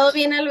obviamente. pagado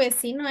bien al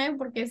vecino,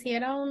 porque sí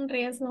era un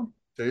riesgo.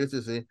 Sí,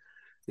 sí, sí.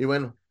 Y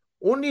bueno,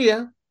 un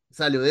día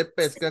salió de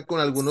pesca con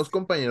algunos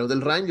compañeros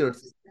del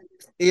Rangers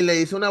y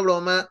le hizo una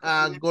broma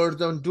a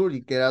Gordon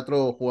Dury, que era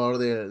otro jugador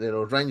de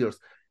los Rangers,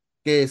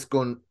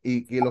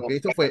 y lo que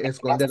hizo fue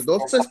esconder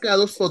dos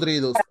pescados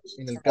podridos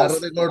en el carro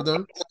de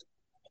Gordon.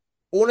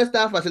 Uno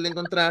estaba fácil de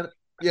encontrar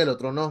y el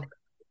otro no,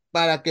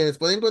 para que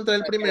después de encontrar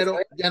el primero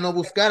ya no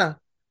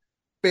buscara,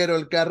 pero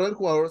el carro del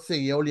jugador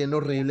seguía oliendo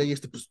horrible y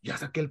pues ya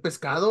saqué el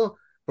pescado,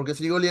 porque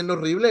sigue oliendo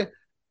horrible.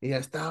 Y ya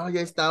estaba,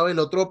 el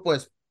otro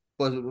pues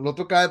el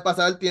otro acaba de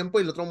pasar el tiempo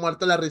y el otro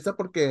muerto de la risa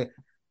porque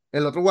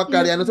el otro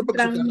guacareando, no sé por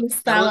qué su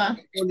Mientras carro, no carro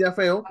estaba. olía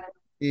feo.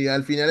 Y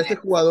al final este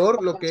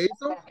jugador lo que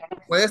hizo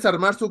fue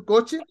desarmar su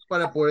coche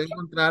para poder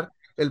encontrar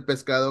el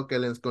pescado que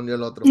le escondió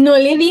el otro. No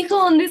le dijo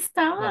dónde No le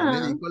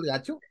estaba. dijo el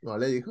gacho, no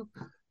le dijo,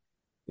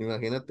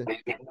 imagínate.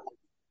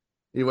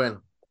 Y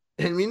bueno,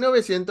 en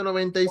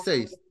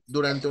 1996,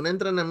 durante un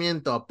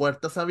entrenamiento a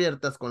puertas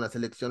abiertas con la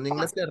selección de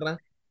Inglaterra,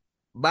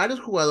 varios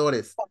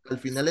jugadores al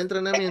final del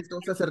entrenamiento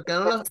se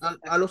acercaron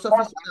a los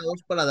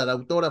aficionados para dar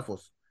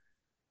autógrafos.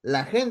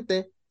 La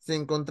gente se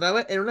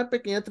encontraba en una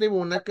pequeña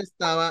tribuna que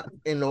estaba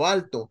en lo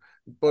alto,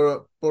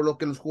 por lo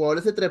que los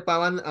jugadores se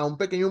trepaban a un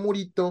pequeño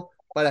murito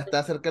para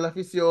estar cerca de la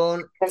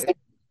afición,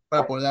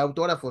 para poder dar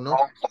autógrafo, ¿no?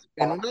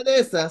 En una de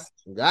esas,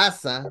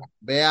 Gaza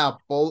ve a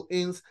Paul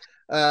Ince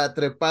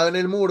trepado en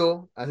el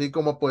muro, así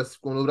como pues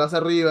con los brazos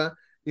arriba,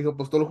 dijo,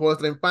 pues todos los jugadores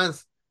traen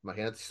pants.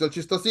 Imagínate, hizo el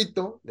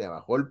chistosito, le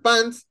bajó el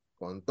pants,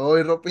 con todo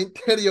y ropa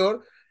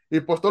interior, y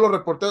pues todos los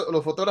reporteros,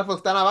 los fotógrafos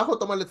están abajo,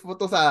 toman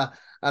fotos a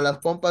las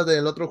pompas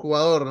del otro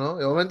jugador, ¿no?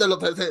 De momento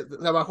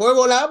se bajó de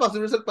volada para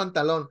subirse el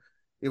pantalón.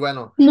 Y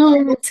bueno, No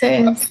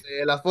manches.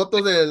 las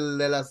fotos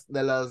de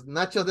las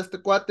nachas de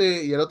este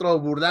cuate y el otro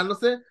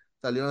burlándose,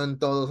 salió en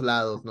todos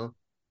lados, ¿no?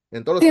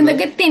 En todos los Siento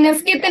periódicos. que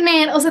tienes que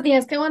tener, o sea,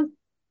 tienes que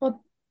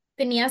o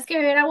tenías que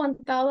haber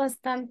aguantado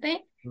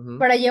bastante Ujú.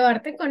 para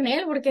llevarte con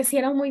él, porque si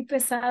era muy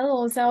pesado,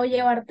 o sea, o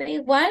llevarte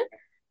igual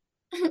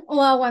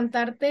o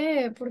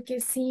aguantarte,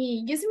 porque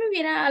sí, yo sí me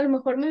hubiera, a lo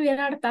mejor me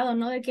hubiera hartado,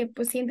 ¿no? De que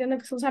pues sí entiendo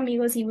que sus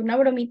amigos y una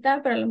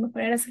bromita, pero a lo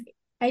mejor era así,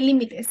 hay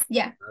límites,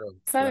 ya, Claro,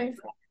 claro, ¿sabes?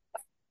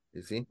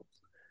 y sí.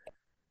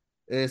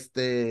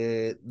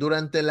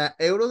 Durante la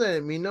Euro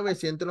de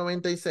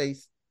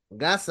 1996,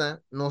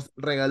 Gaza nos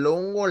regaló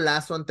un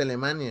golazo ante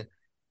Alemania,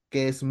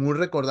 que es muy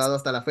recordado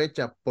hasta la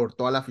fecha por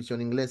toda la afición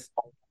inglés.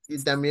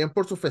 Y también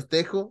por su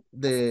festejo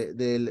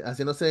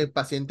haciéndose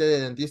paciente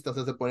de dentista. O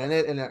sea, se ponía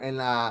en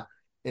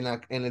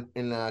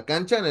la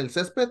cancha, en el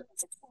césped,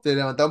 se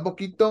levantaba un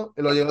poquito,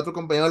 y luego llega otro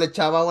compañero, le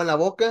echaba agua en la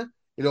boca,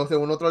 y luego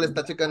según otro le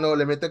está checando,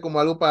 le mete como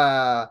algo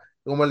para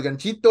como el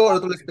ganchito, el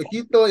otro el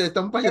espejito, y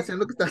están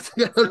payaseando que están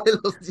sacándole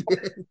los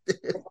dientes.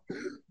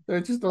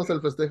 Es chistoso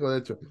el festejo, de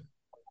hecho.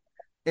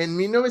 En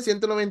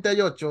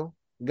 1998,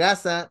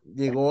 Gaza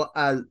llegó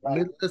al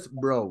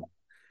Middlesbrough,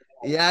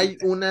 y hay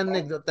una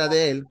anécdota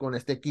de él con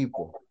este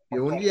equipo, que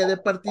un día de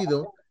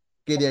partido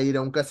quería ir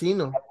a un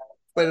casino,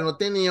 pero no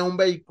tenía un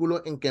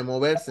vehículo en que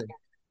moverse,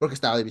 porque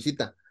estaba de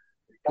visita,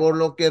 por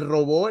lo que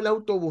robó el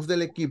autobús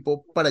del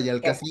equipo para allá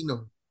al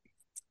casino.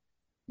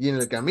 Y en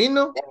el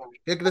camino,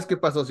 ¿qué crees que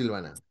pasó,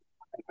 Silvana?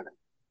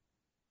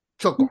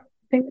 Choco.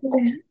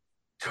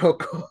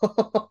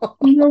 Chocó.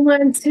 No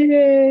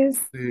manches.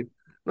 Sí.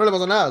 No le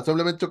pasó nada,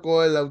 simplemente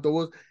chocó el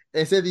autobús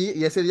ese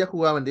día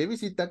jugaban de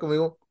visita, como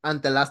digo,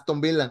 ante el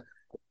Aston Villa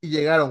y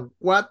llegaron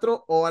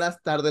 4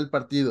 horas tarde el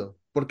partido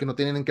porque no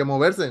tienen en qué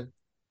moverse.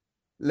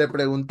 Le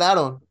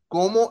preguntaron,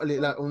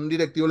 un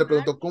directivo le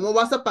preguntó, ¿cómo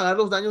vas a pagar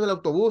los daños del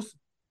autobús?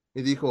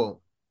 Y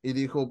dijo,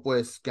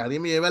 pues que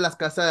alguien me lleve a las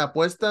casas de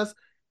apuestas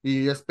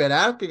y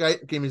esperar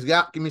que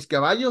mis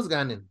caballos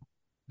ganen.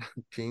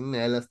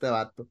 Chinela este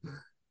vato.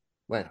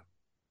 Bueno.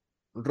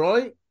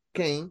 Roy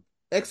Keane,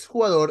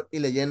 exjugador y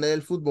leyenda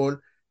del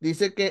fútbol,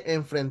 dice que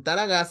enfrentar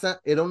a Gaza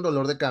era un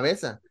dolor de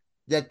cabeza,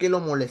 ya que lo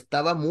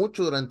molestaba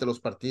mucho durante los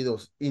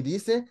partidos, y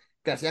dice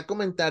que hacía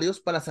comentarios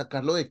para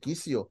sacarlo de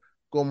quicio,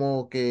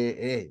 como que,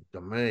 hey,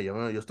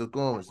 yo estoy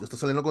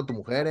saliendo con tu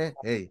mujer,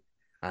 hey,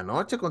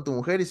 anoche con tu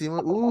mujer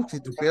hicimos, si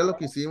supieras lo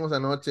que hicimos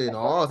anoche,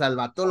 no, o sea, el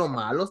vato lo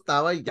malo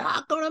estaba y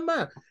ya,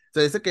 caramba.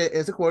 Se dice que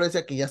ese jugador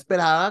decía que ya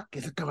esperaba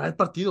que se acabara el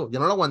partido, ya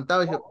no lo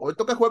aguantaba, y dije, hoy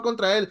toca jugar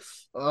contra él.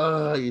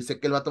 Ay, sé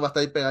que el vato va a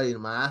estar ahí pegado y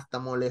más, está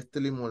molesto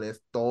y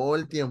molesto todo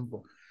el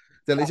tiempo.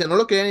 Se le dice, no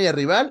lo quería ni de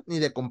rival ni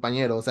de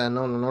compañero, o sea,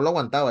 no lo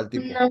aguantaba el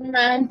tipo. No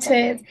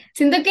manches.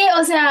 Siento que,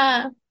 o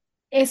sea,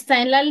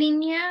 está en la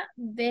línea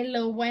de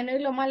lo bueno y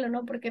lo malo,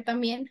 ¿no? Porque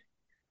también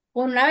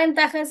una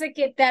ventaja es de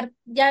que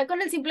ya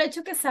con el simple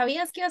hecho que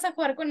sabías que ibas a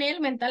jugar con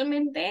él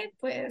mentalmente,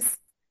 pues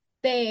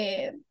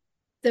te,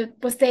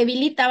 pues te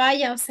debilita,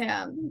 vaya, o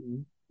sea,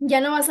 Ujú.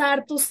 ya no vas a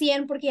dar tu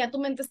 100 porque ya tu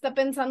mente está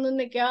pensando en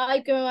de que,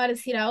 ay, ¿qué me va a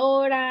decir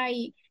ahora?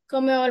 Y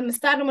cómo me va a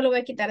molestar, no me lo voy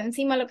a quitar de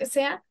encima, lo que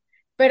sea.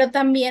 Pero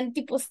también,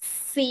 tipo,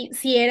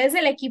 si eres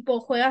del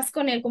equipo, juegas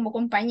con él como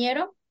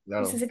compañero,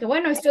 pues Claro, dice que,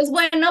 bueno, esto es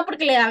bueno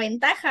porque le da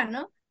ventaja,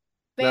 ¿no?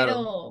 claro.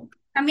 Pero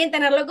también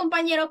tenerlo de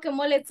compañero, qué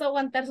molesto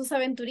aguantar sus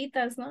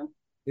aventuritas, ¿no?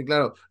 Y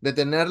claro, de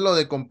tenerlo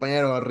de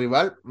compañero al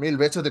rival, 1000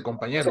 veces de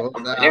compañero.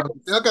 O sea, aunque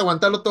tenga que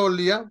aguantarlo todo el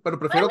día, pero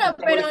prefiero que Bueno,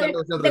 esté pero molestando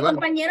hacia el de rival.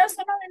 compañero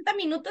son 90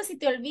 minutos y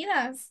te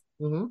olvidas.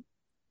 Ujú,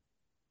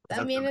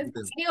 También es,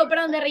 exactamente. sí, digo,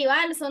 perdón, de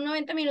rival son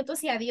 90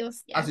 minutos y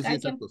adiós, Ah, ya sí, sí, cada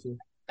quien exacto, sí.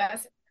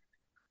 pasa.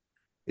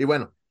 Y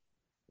bueno,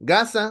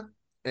 Gazza,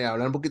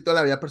 hablar un poquito de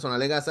la vida personal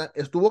de Gazza,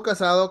 estuvo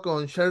casado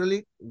con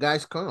Shirley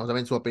Gascoigne, o sea,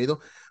 en su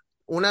apellido,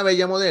 una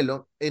bella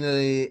modelo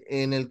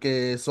en el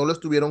que solo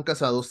estuvieron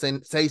casados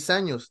en 6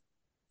 años,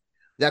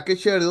 ya que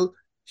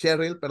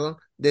Cheryl, perdón,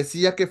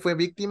 decía que fue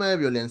víctima de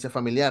violencia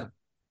familiar.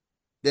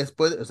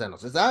 Después, o sea, no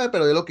se sabe,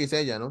 pero es lo que dice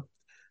ella, ¿no?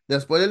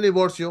 Después del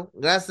divorcio,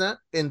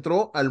 Gaza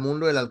entró al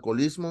mundo del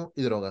alcoholismo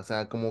y drogas. O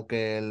sea, como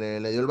que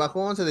le dio el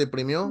bajón, se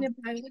deprimió Me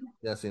pagué.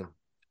 y así.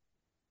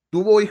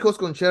 Tuvo hijos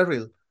con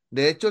Cheryl.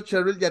 De hecho,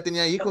 Cheryl ya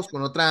tenía hijos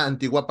con otra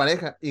antigua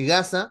pareja y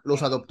Gaza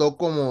los adoptó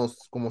como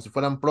si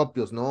fueran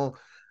propios, ¿no?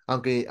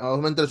 Aunque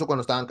obviamente eso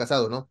cuando estaban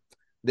casados, ¿no?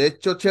 De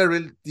hecho,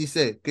 Cheryl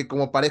dice que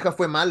como pareja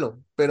fue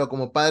malo, pero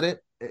como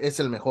padre es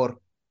el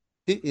mejor.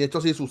 Sí, y de hecho,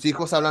 sí, sus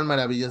hijos hablan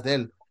maravillas de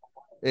él.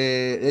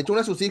 De hecho,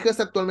 una de sus hijas es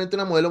actualmente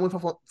una modelo muy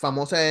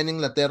famosa en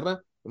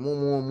Inglaterra. Muy,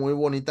 muy, muy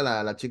bonita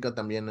la chica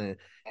también.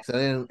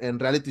 Sale en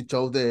reality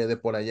shows de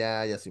por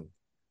allá y así.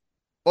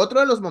 Otro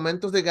de los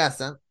momentos de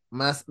Gaza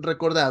más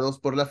recordados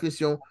por la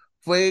afición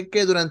fue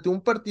que durante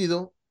un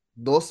partido,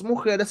 dos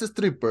mujeres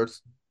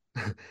strippers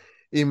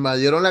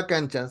invadieron la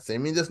cancha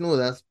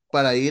semidesnudas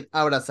para ir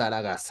a abrazar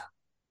a Gaza.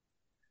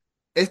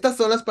 Estas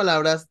son las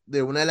palabras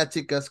de una de las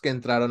chicas que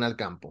entraron al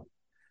campo.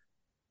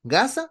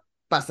 Gaza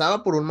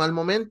pasaba por un mal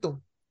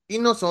momento y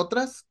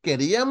nosotras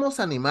queríamos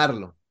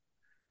animarlo.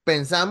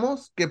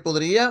 Pensamos que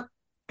pondría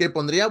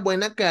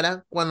buena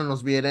cara cuando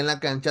nos viera en la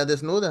cancha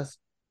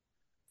desnudas.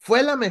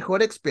 Fue la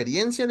mejor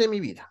experiencia de mi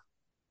vida.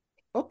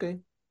 Ok.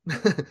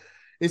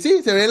 Y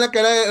sí, se ve en la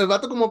cara del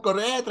vato como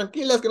correr,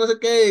 tranquilas, que no sé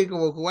qué, y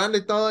como jugando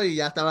y todo, y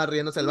ya estaba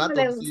riéndose el No vato.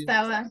 le Sí,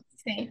 gustaba,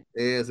 sí.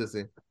 sí,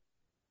 sí.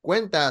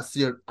 Cuenta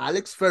Sir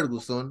Alex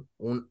Ferguson,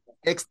 un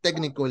ex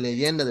técnico y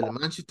leyenda del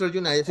Manchester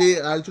United. Sí,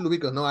 Alex lo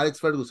ubicas, ¿no? Alex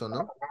Ferguson,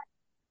 ¿no?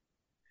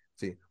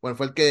 Sí. Bueno,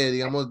 fue el que,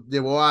 digamos,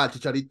 llevó a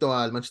Chicharito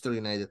al Manchester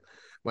United.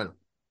 Bueno,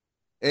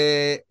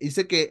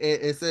 dice que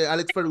ese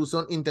Alex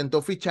Ferguson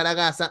intentó fichar a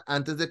Gaza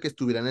antes de que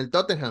estuviera en el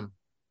Tottenham.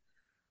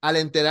 Al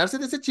enterarse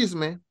de ese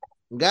chisme,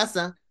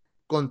 Gaza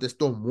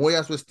contestó muy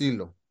a su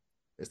estilo.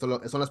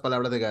 Son las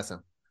palabras de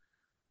Gaza.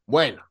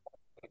 Bueno,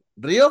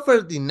 Río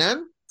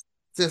Ferdinand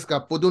se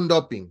escapó de un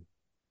doping.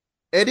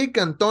 Eric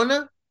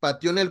Cantona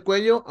pateó en el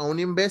cuello a un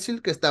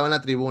imbécil que estaba en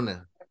la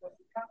tribuna.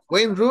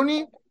 Wayne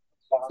Rooney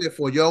se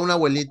folló a una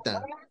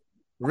abuelita.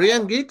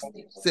 Ryan Giggs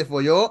se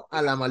folló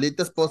a la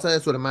malita esposa de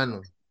su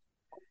hermano.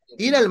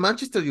 Ir al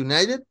Manchester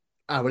United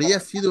habría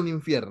sido un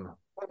infierno.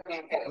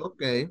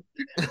 Ok,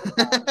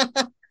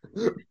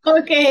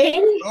 Ok,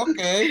 ok,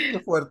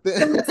 qué fuerte.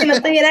 como si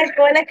no tuviera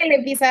cola que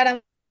le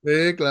pisaran,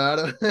 Sí,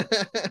 claro.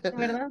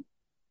 ¿verdad?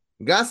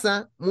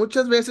 Gaza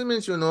muchas veces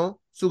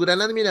mencionó su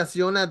gran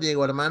admiración a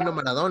Diego Armando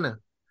Maradona.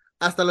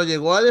 Hasta lo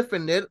llegó a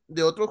defender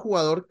de otro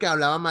jugador que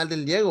hablaba mal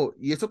del Diego,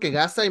 y eso que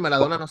Gaza y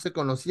Maradona no se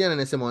conocían en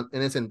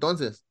ese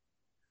entonces.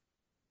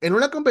 En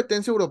una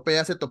competencia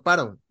europea se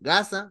toparon.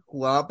 Gaza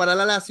jugaba para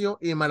la Lazio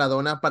y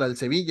Maradona para el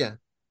Sevilla.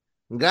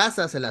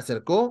 Gaza se le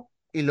acercó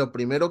y lo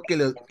primero que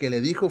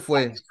le dijo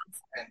fue,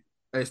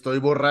 estoy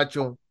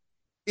borracho.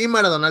 Y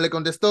Maradona le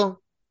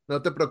contestó,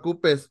 no te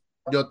preocupes,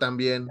 yo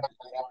también.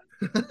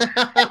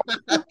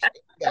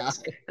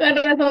 Con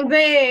razón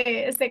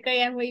se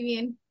caían muy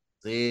bien.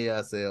 Sí,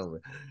 ya sé,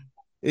 hombre.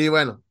 Y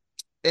bueno,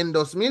 en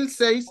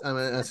 2006, a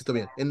ver, así estoy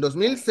bien, en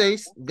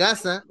 2006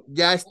 Gaza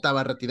ya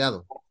estaba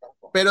retirado,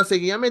 pero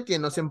seguía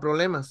metiéndose en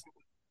problemas.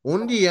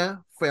 Un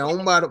día fue a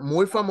un bar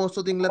muy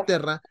famoso de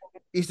Inglaterra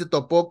y se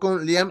topó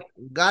con Liam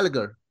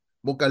Gallagher,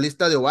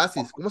 vocalista de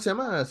Oasis. ¿Cómo se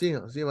llama? Así,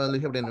 así va, lo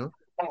dije bien, ¿no?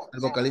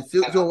 El vocalista. Sí,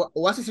 sí,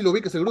 Oasis sí lo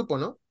ubica ese grupo,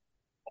 ¿no?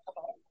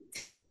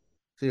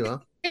 Sí,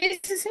 va. Sí,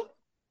 sí, sí.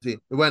 Sí,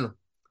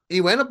 y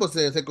bueno, pues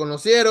se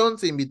conocieron,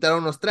 se invitaron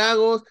unos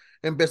tragos,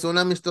 empezó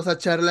una amistosa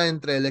charla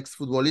entre el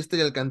exfutbolista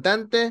y el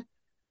cantante,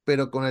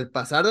 pero con el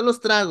pasar de los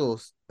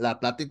tragos, la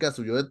plática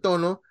subió de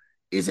tono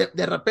y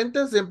de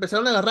repente se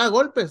empezaron a agarrar a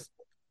golpes.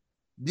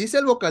 Dice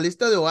el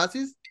vocalista de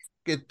Oasis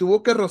que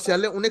tuvo que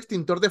rociarle un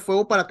extintor de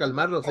fuego para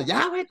calmarlo. O sea,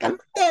 ya, güey,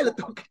 cálmate, le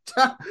tengo que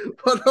echar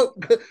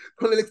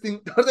con el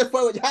extintor de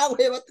fuego. Ya,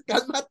 güey,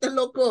 cálmate,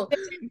 loco.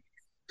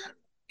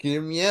 Qué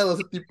miedo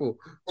ese tipo.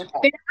 Pero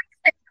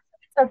en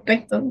todos los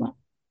aspectos, ¿no?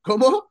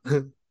 ¿Cómo?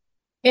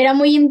 Era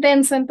muy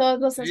intenso en todos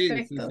los Sí,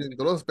 sí, sí, aspectos. en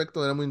todos los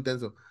aspectos era muy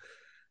intenso.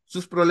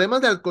 Sus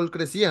problemas de alcohol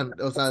crecían,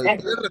 o sea,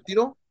 después del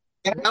retiro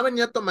ya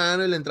venía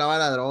tomando y le entraba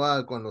la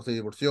droga cuando se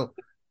divorció.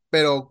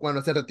 pero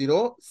cuando se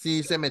retiró,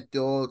 sí se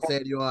metió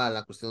serio a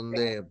la cuestión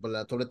de, pues,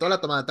 sobre todo la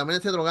tomada.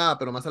 También se drogaba,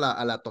 pero más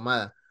a la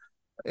tomada.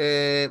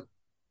 Eh,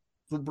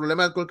 Su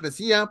problema de alcohol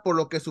crecía, por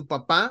lo que su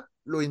papá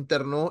lo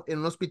internó en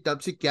un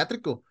hospital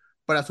psiquiátrico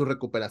para su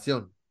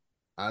recuperación.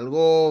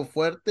 Algo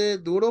fuerte,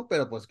 duro,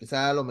 pero pues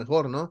quizá lo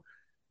mejor, ¿no?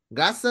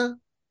 Gaza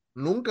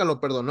nunca lo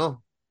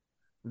perdonó.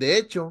 De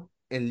hecho,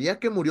 el día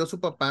que murió su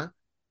papá,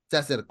 se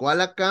acercó a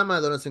la cama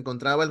donde se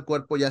encontraba el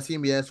cuerpo ya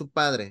sin vida de su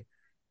padre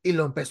y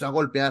lo empezó a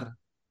golpear.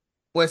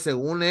 Pues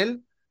según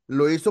él,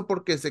 lo hizo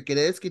porque se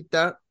quería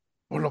desquitar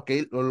por lo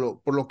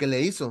que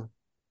le hizo.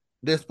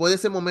 Después de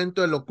ese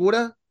momento de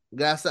locura,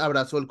 Gas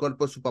abrazó el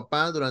cuerpo de su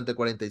papá durante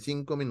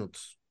 45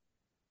 minutos.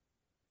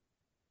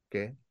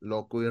 Qué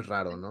loco y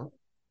raro, ¿no?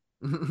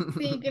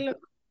 Sí, qué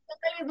loco.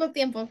 Al mismo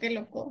tiempo, qué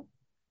loco.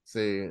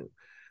 Sí.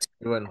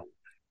 Y bueno,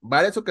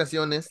 varias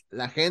ocasiones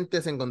la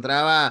gente se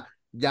encontraba,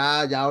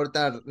 ya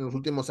ahorita en los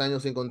últimos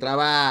años se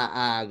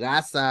encontraba a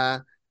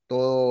Gaza,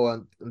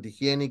 todo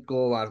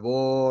antihigiénico,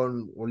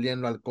 barbón,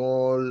 oliendo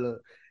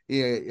alcohol,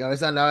 y a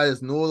veces andaba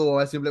desnudo, o a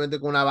veces simplemente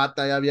con una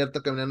bata ya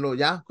abierta caminando,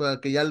 ya,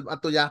 que ya el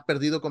vato ya ha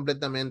perdido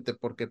completamente,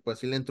 porque pues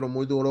sí le entró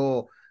muy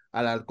duro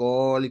al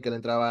alcohol y que le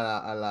entraba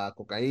a la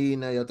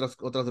cocaína y otras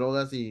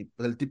drogas, y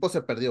pues el tipo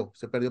se perdió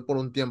por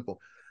un tiempo.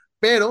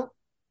 Pero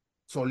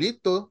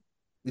solito,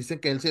 dicen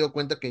que él se dio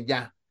cuenta que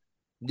ya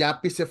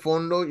pisé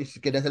fondo y si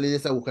quería salir de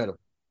ese agujero.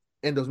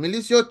 En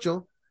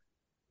 2018,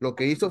 lo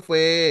que hizo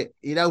fue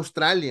ir a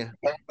Australia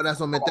para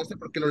someterse,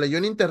 porque lo leyó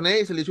en internet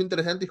y se le hizo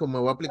interesante y dijo, me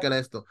voy a aplicar a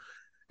esto,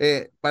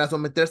 para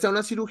someterse a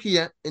una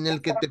cirugía en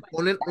el que te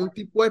ponen un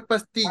tipo de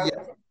pastilla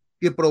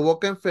que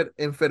provoca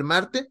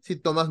enfermarte si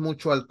tomas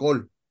mucho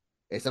alcohol.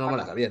 Esa no me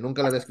la sabía,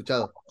 nunca la había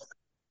escuchado.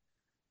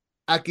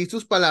 Aquí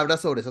sus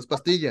palabras sobre esas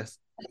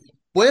pastillas.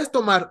 Puedes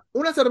tomar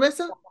una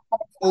cerveza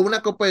o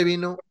una copa de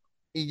vino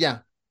y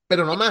ya,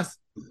 pero no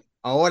más.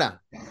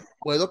 Ahora,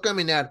 puedo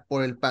caminar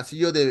por el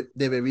pasillo de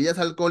bebidas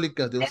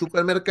alcohólicas de un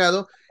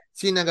supermercado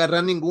sin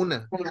agarrar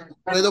ninguna.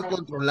 Puedo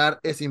controlar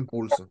ese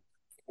impulso.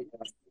 O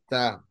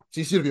sea,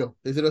 sí sirvió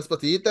las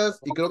pastillitas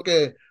y creo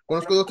que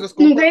conozco dos, tres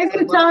Nunca compas he que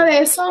han escuchado muerto. de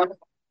eso.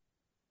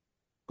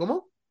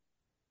 ¿Cómo?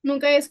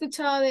 Nunca he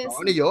escuchado de No,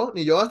 eso.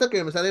 ni yo hasta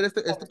que me sale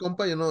este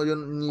compa, yo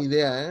ni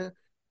idea, ¿eh?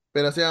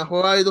 Pero sí, a lo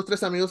mejor hay dos,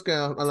 tres amigos que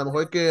a lo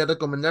mejor hay que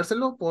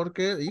recomendárselo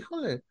porque,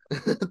 híjole,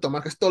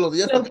 tomar esto todos los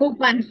días Lo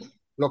ocupan.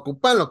 lo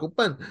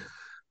ocupan.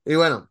 Y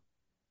bueno,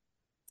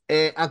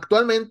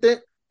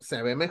 actualmente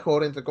se ve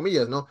mejor, entre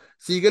comillas, ¿no?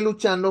 Sigue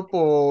luchando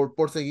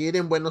por seguir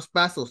en buenos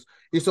pasos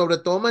y sobre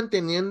todo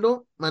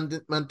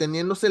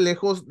manteniéndose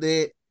lejos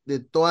de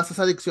todas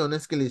esas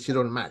adicciones que le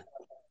hicieron mal.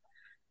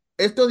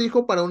 Esto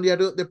dijo para un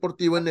diario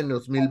deportivo en el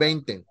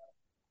 2020.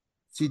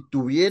 Si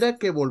tuviera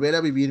que volver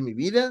a vivir mi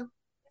vida,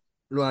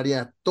 lo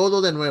haría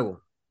todo de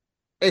nuevo.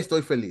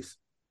 Estoy feliz.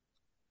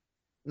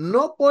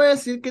 No puedo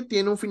decir que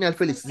tiene un final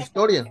feliz esa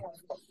historia,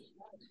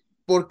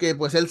 porque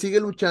pues él sigue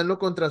luchando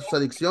contra sus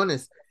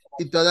adicciones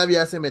y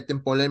todavía se mete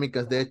en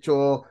polémicas. De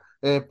hecho,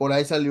 por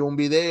ahí salió un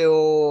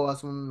video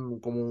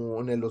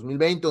como en el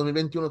 2020,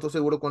 2021, no estoy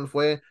seguro cuándo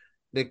fue,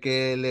 de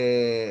que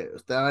le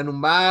estaba en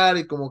un bar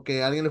y como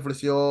que alguien le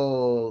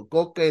ofreció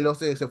coca y luego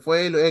se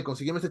fue y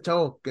consígueme ese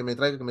chavo que me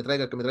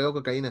traiga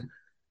cocaína.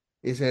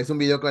 Y es un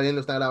video que alguien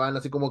lo está grabando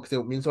así como que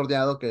bien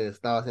sordeado que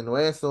estaba haciendo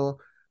eso.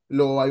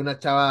 Luego hay una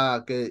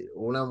chava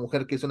una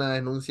mujer que hizo una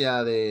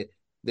denuncia de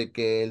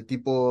que el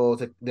tipo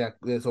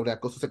sobre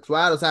acoso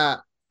sexual. O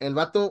sea, el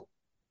vato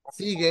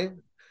sigue,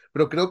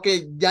 pero creo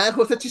que ya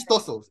dejó de ser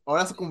chistoso.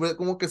 Ahora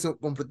como que se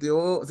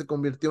convirtió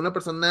en una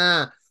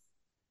persona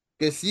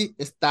que sí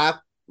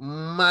está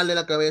mal de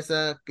la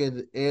cabeza,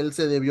 que él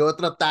se debió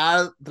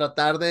tratar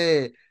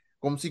de,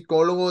 como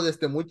psicólogo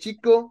desde muy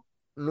chico,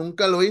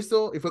 nunca lo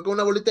hizo y fue como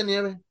una bolita de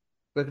nieve.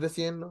 Fue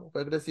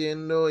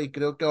creciendo y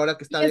creo que ahora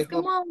que está Y es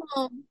viejo,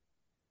 como,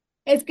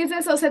 es que es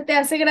eso, se te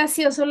hace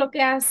gracioso lo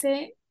que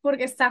hace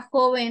porque está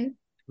joven,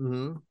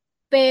 ujú,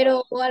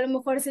 pero a lo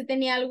mejor sí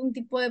tenía algún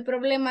tipo de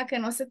problema que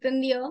no se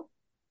atendió.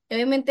 Y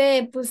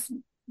obviamente, pues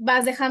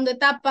vas dejando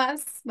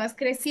etapas, vas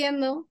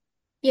creciendo,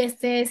 y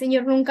este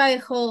señor nunca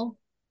dejó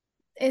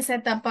esa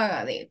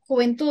etapa de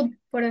juventud,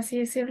 por así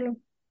decirlo.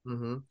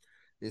 ujú.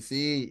 Y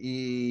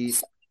sí,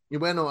 y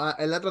bueno,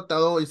 él ha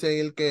tratado, dice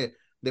él, que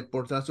de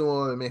portarse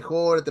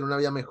mejor, de tener una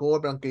vida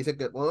mejor, pero aunque dice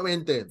que,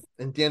 obviamente,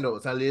 entiendo,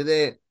 salir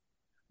de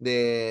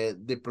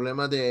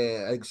problemas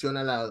de adicción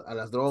a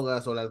las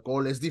drogas o al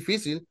alcohol es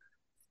difícil,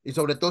 y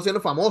sobre todo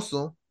siendo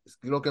famoso, es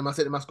lo que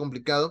más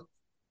complicado,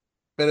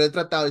 pero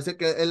dice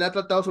que él ha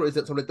tratado sobre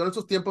todo en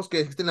estos tiempos que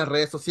existen las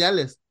redes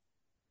sociales,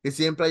 que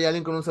siempre hay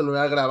alguien con un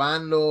celular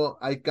grabando,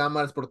 hay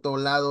cámaras por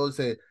todos lados,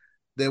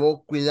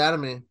 debo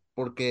cuidarme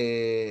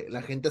porque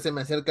la gente se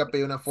me acerca a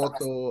pedir una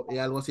foto y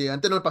algo así.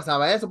 Antes no me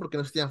pasaba eso porque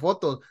no existían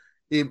fotos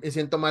y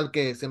siento mal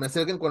que se me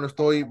acerquen cuando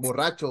estoy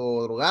borracho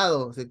o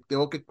drogado, o sea,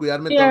 tengo que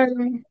cuidarme todo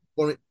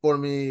Claro. por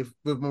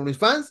mis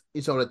fans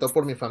y sobre todo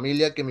por mi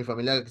familia, que mi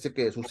familia dice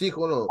que sus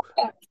hijos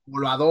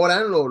lo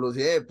adoran, lo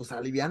dice, pues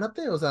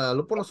aliviánate, o sea,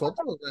 hazlo por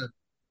nosotros, o sea,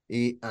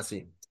 y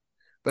así.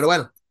 Pero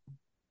bueno,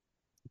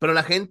 pero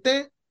la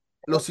gente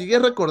lo sigue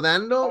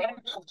recordando,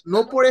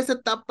 no por esa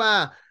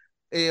etapa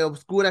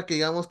oscura que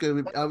digamos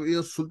que ha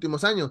habido sus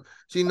últimos años,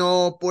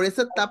 sino por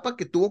esa etapa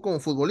que tuvo como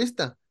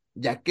futbolista,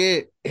 ya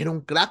que era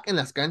un crack en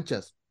las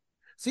canchas.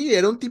 Sí,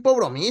 era un tipo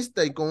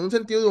bromista y con un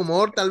sentido de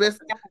humor, tal vez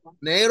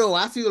negro o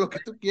ácido, lo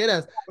que tú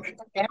quieras.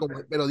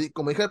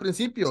 Como dije al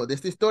principio de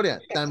esta historia,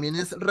 también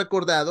es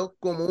recordado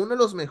como uno de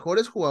los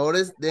mejores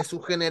jugadores de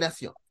su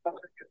generación.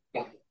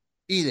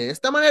 Y de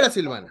esta manera,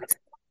 Silvana,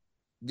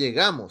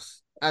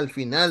 llegamos al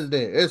final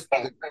de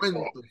este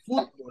cuento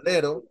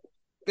futbolero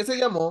que se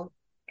llamó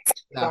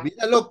La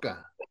vida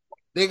loca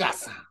de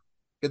Gazza.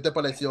 ¿Qué te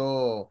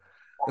pareció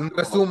un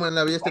resumen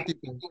la vida de este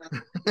tipo?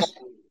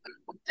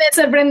 Me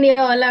sorprendió,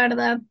 la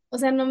verdad. O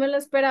sea, no me lo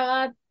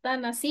esperaba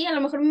tan así. A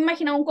lo mejor me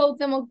imaginaba un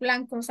Cuauhtémoc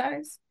blanco,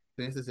 ¿sabes?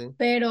 Sí, sí, sí.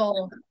 Pero,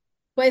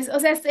 pues, o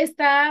sea,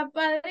 está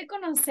padre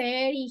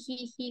conocer y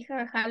jiji,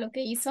 jaja, lo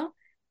que hizo,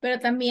 pero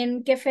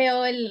también qué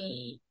feo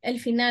el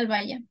final,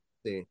 vaya.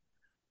 Sí,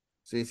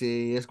 sí,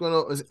 sí. Es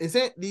cuando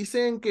ese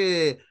dicen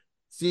que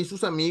sí,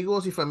 sus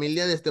amigos y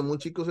familia desde muy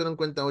chicos se dieron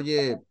cuenta,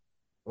 oye,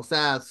 o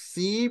sea,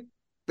 sí,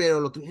 pero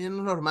lo tuyo no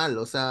es normal,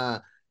 o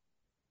sea,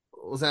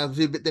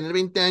 si tener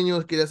 20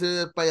 años, quería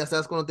hacer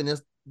payasadas cuando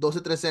tenías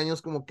 12 13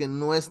 años, como que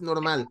no es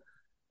normal.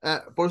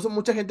 Por eso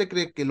mucha gente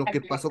cree que lo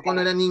que pasó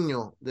cuando era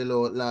niño,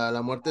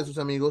 la muerte de sus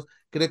amigos,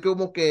 cree que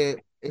como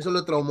que eso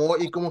lo traumó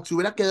y como que se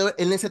hubiera quedado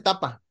en esa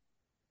etapa.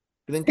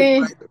 Sí,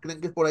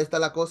 Creen que por ahí está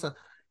la cosa.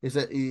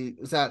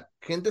 O sea,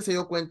 gente se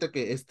dio cuenta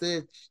que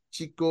este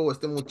chico o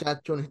este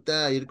muchacho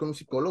necesita ir con un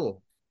psicólogo.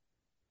 O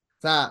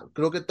sea,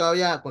 creo que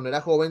todavía cuando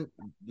era joven,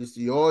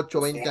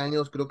 18 20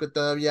 años, creo que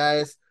todavía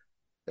es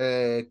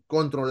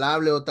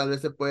controlable o tal vez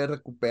se puede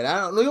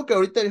recuperar. No digo que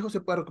ahorita el hijo se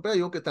pueda recuperar,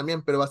 digo que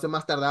también, pero va a ser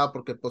más tardado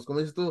porque, pues, como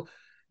dices tú,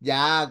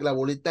 ya la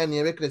bolita de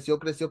nieve creció,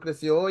 creció,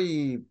 creció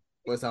y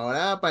pues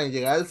ahora para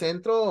llegar al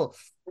centro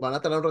van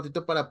a tardar un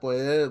ratito para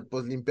poder,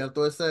 pues, limpiar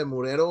todo ese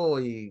murero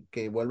y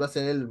que vuelva a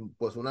ser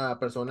pues, una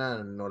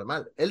persona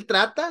normal. Él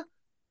trata,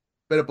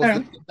 pero pues las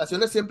claro.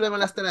 tentaciones siempre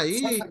van a estar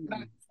ahí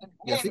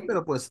y así,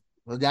 pero pues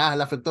ya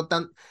le afectó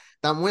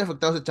está muy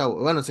afectado ese chavo.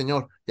 Bueno, el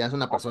señor ya es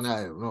una persona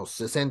de unos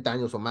 60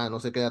 años o más, no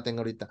sé qué edad tenga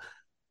ahorita.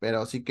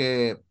 Pero sí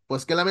que,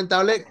 pues qué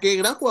lamentable, qué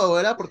gran jugador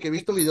era, porque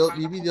vi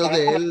videos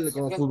de él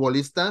como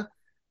futbolista.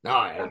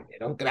 No,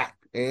 era un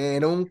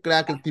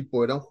crack el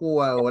tipo, era un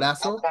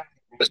jugadorazo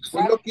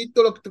muy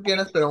loquito, lo que tú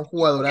quieras, pero un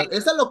jugador.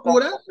 Esa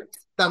locura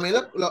también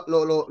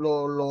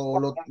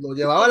lo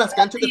llevaba a las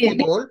canchas de Sí,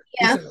 fútbol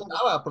y ya. se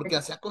notaba, porque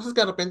hacía cosas que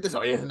de repente,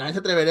 oye, nadie se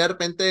atrevería de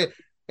repente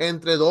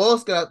entre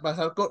dos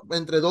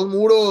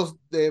muros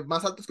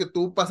más altos que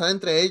tú, pasar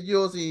entre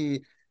ellos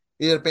y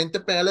de repente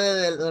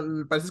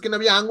pegarle, parece que no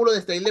había ángulo,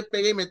 desde ahí le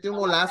pega y mete un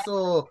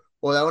golazo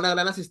o da una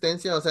gran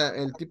asistencia, o sea,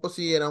 el tipo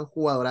sí era un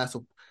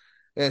jugadorazo.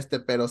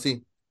 Pero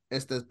sí,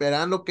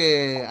 esperando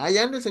que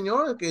hayan el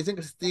señor, que dicen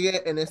que se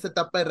sigue en esta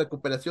etapa de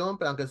recuperación,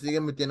 pero aunque sigue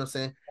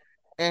metiéndose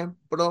en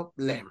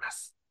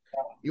problemas.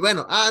 Y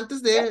bueno,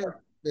 antes de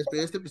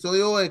despedir este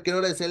episodio, quiero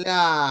agradecerle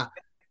a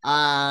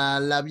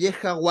la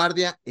vieja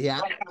guardia EA,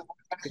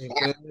 que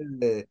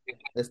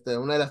fue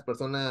una de las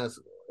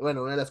personas,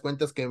 bueno, una de las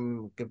cuentas que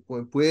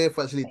puede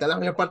facilitar la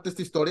mayor parte de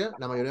esta historia.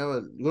 Yo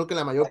creo que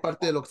la mayor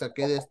parte de lo que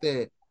saqué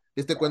de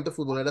este cuento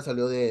futbolero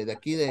salió de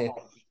aquí, de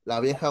la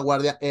vieja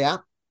guardia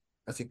EA.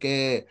 Así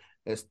que,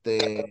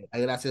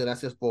 ay, gracias,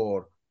 gracias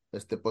por,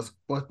 pues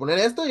poner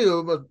esto y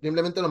yo, pues,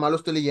 simplemente nomás lo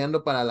estoy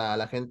leyendo para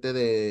la gente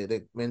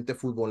de mente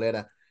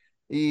futbolera.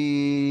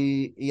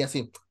 Y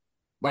así.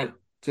 Bueno,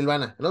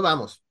 Silvana, nos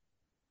vamos.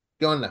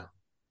 ¿Qué onda?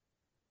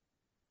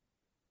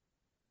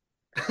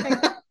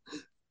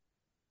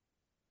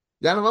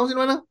 ¿Ya nos vamos,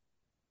 Silvana?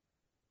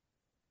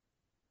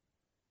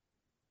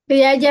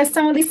 Ya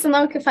estamos listos,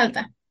 ¿no? ¿Qué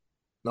falta?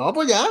 No,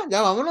 pues ya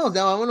vámonos,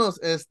 ya vámonos.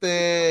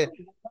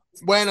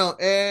 Bueno,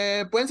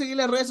 pueden seguir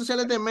las redes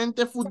sociales de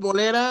Mente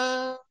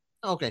Futbolera.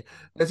 Ok,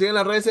 siguen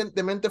las redes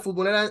de Mente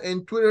Futbolera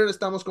en Twitter,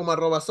 estamos como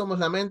 @somos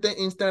la mente,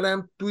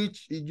 Instagram,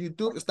 Twitch y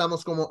YouTube,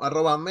 estamos como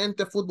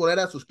 @mente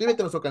futbolera.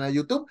 Suscríbete a nuestro canal de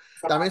YouTube,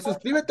 también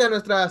suscríbete a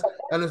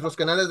nuestros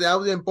canales de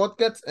audio en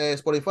podcasts,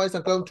 Spotify,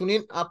 SoundCloud,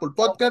 TuneIn, Apple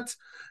Podcasts,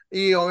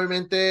 y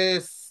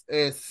obviamente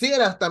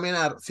síguelas también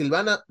a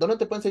Silvana. ¿Dónde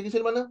te pueden seguir,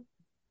 Silvana?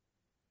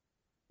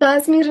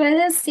 Todas mis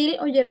redes, sí,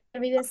 oye,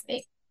 olvides.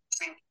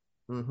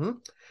 Ujú.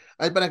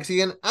 Ahí para que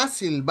sigan a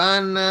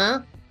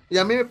Silvana. Y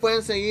a mí me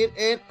pueden seguir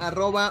en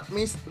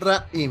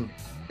 @Mizzrraím.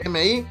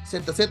 MIZZRRAIM.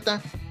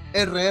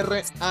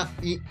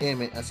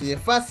 Así de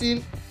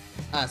fácil,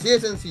 así de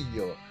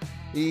sencillo.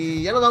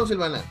 Y ya nos vamos,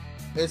 Silvana.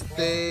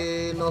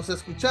 Nos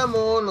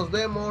escuchamos, nos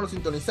vemos, nos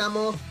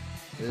sintonizamos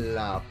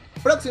la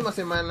próxima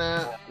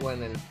semana o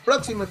en el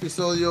próximo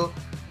episodio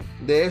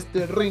de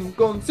este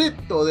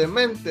rinconcito de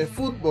mente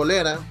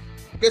futbolera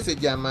que se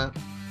llama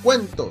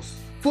Cuentos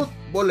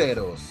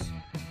Futboleros.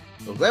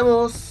 Nos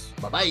vemos.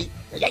 Bye bye.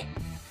 Bye, bye.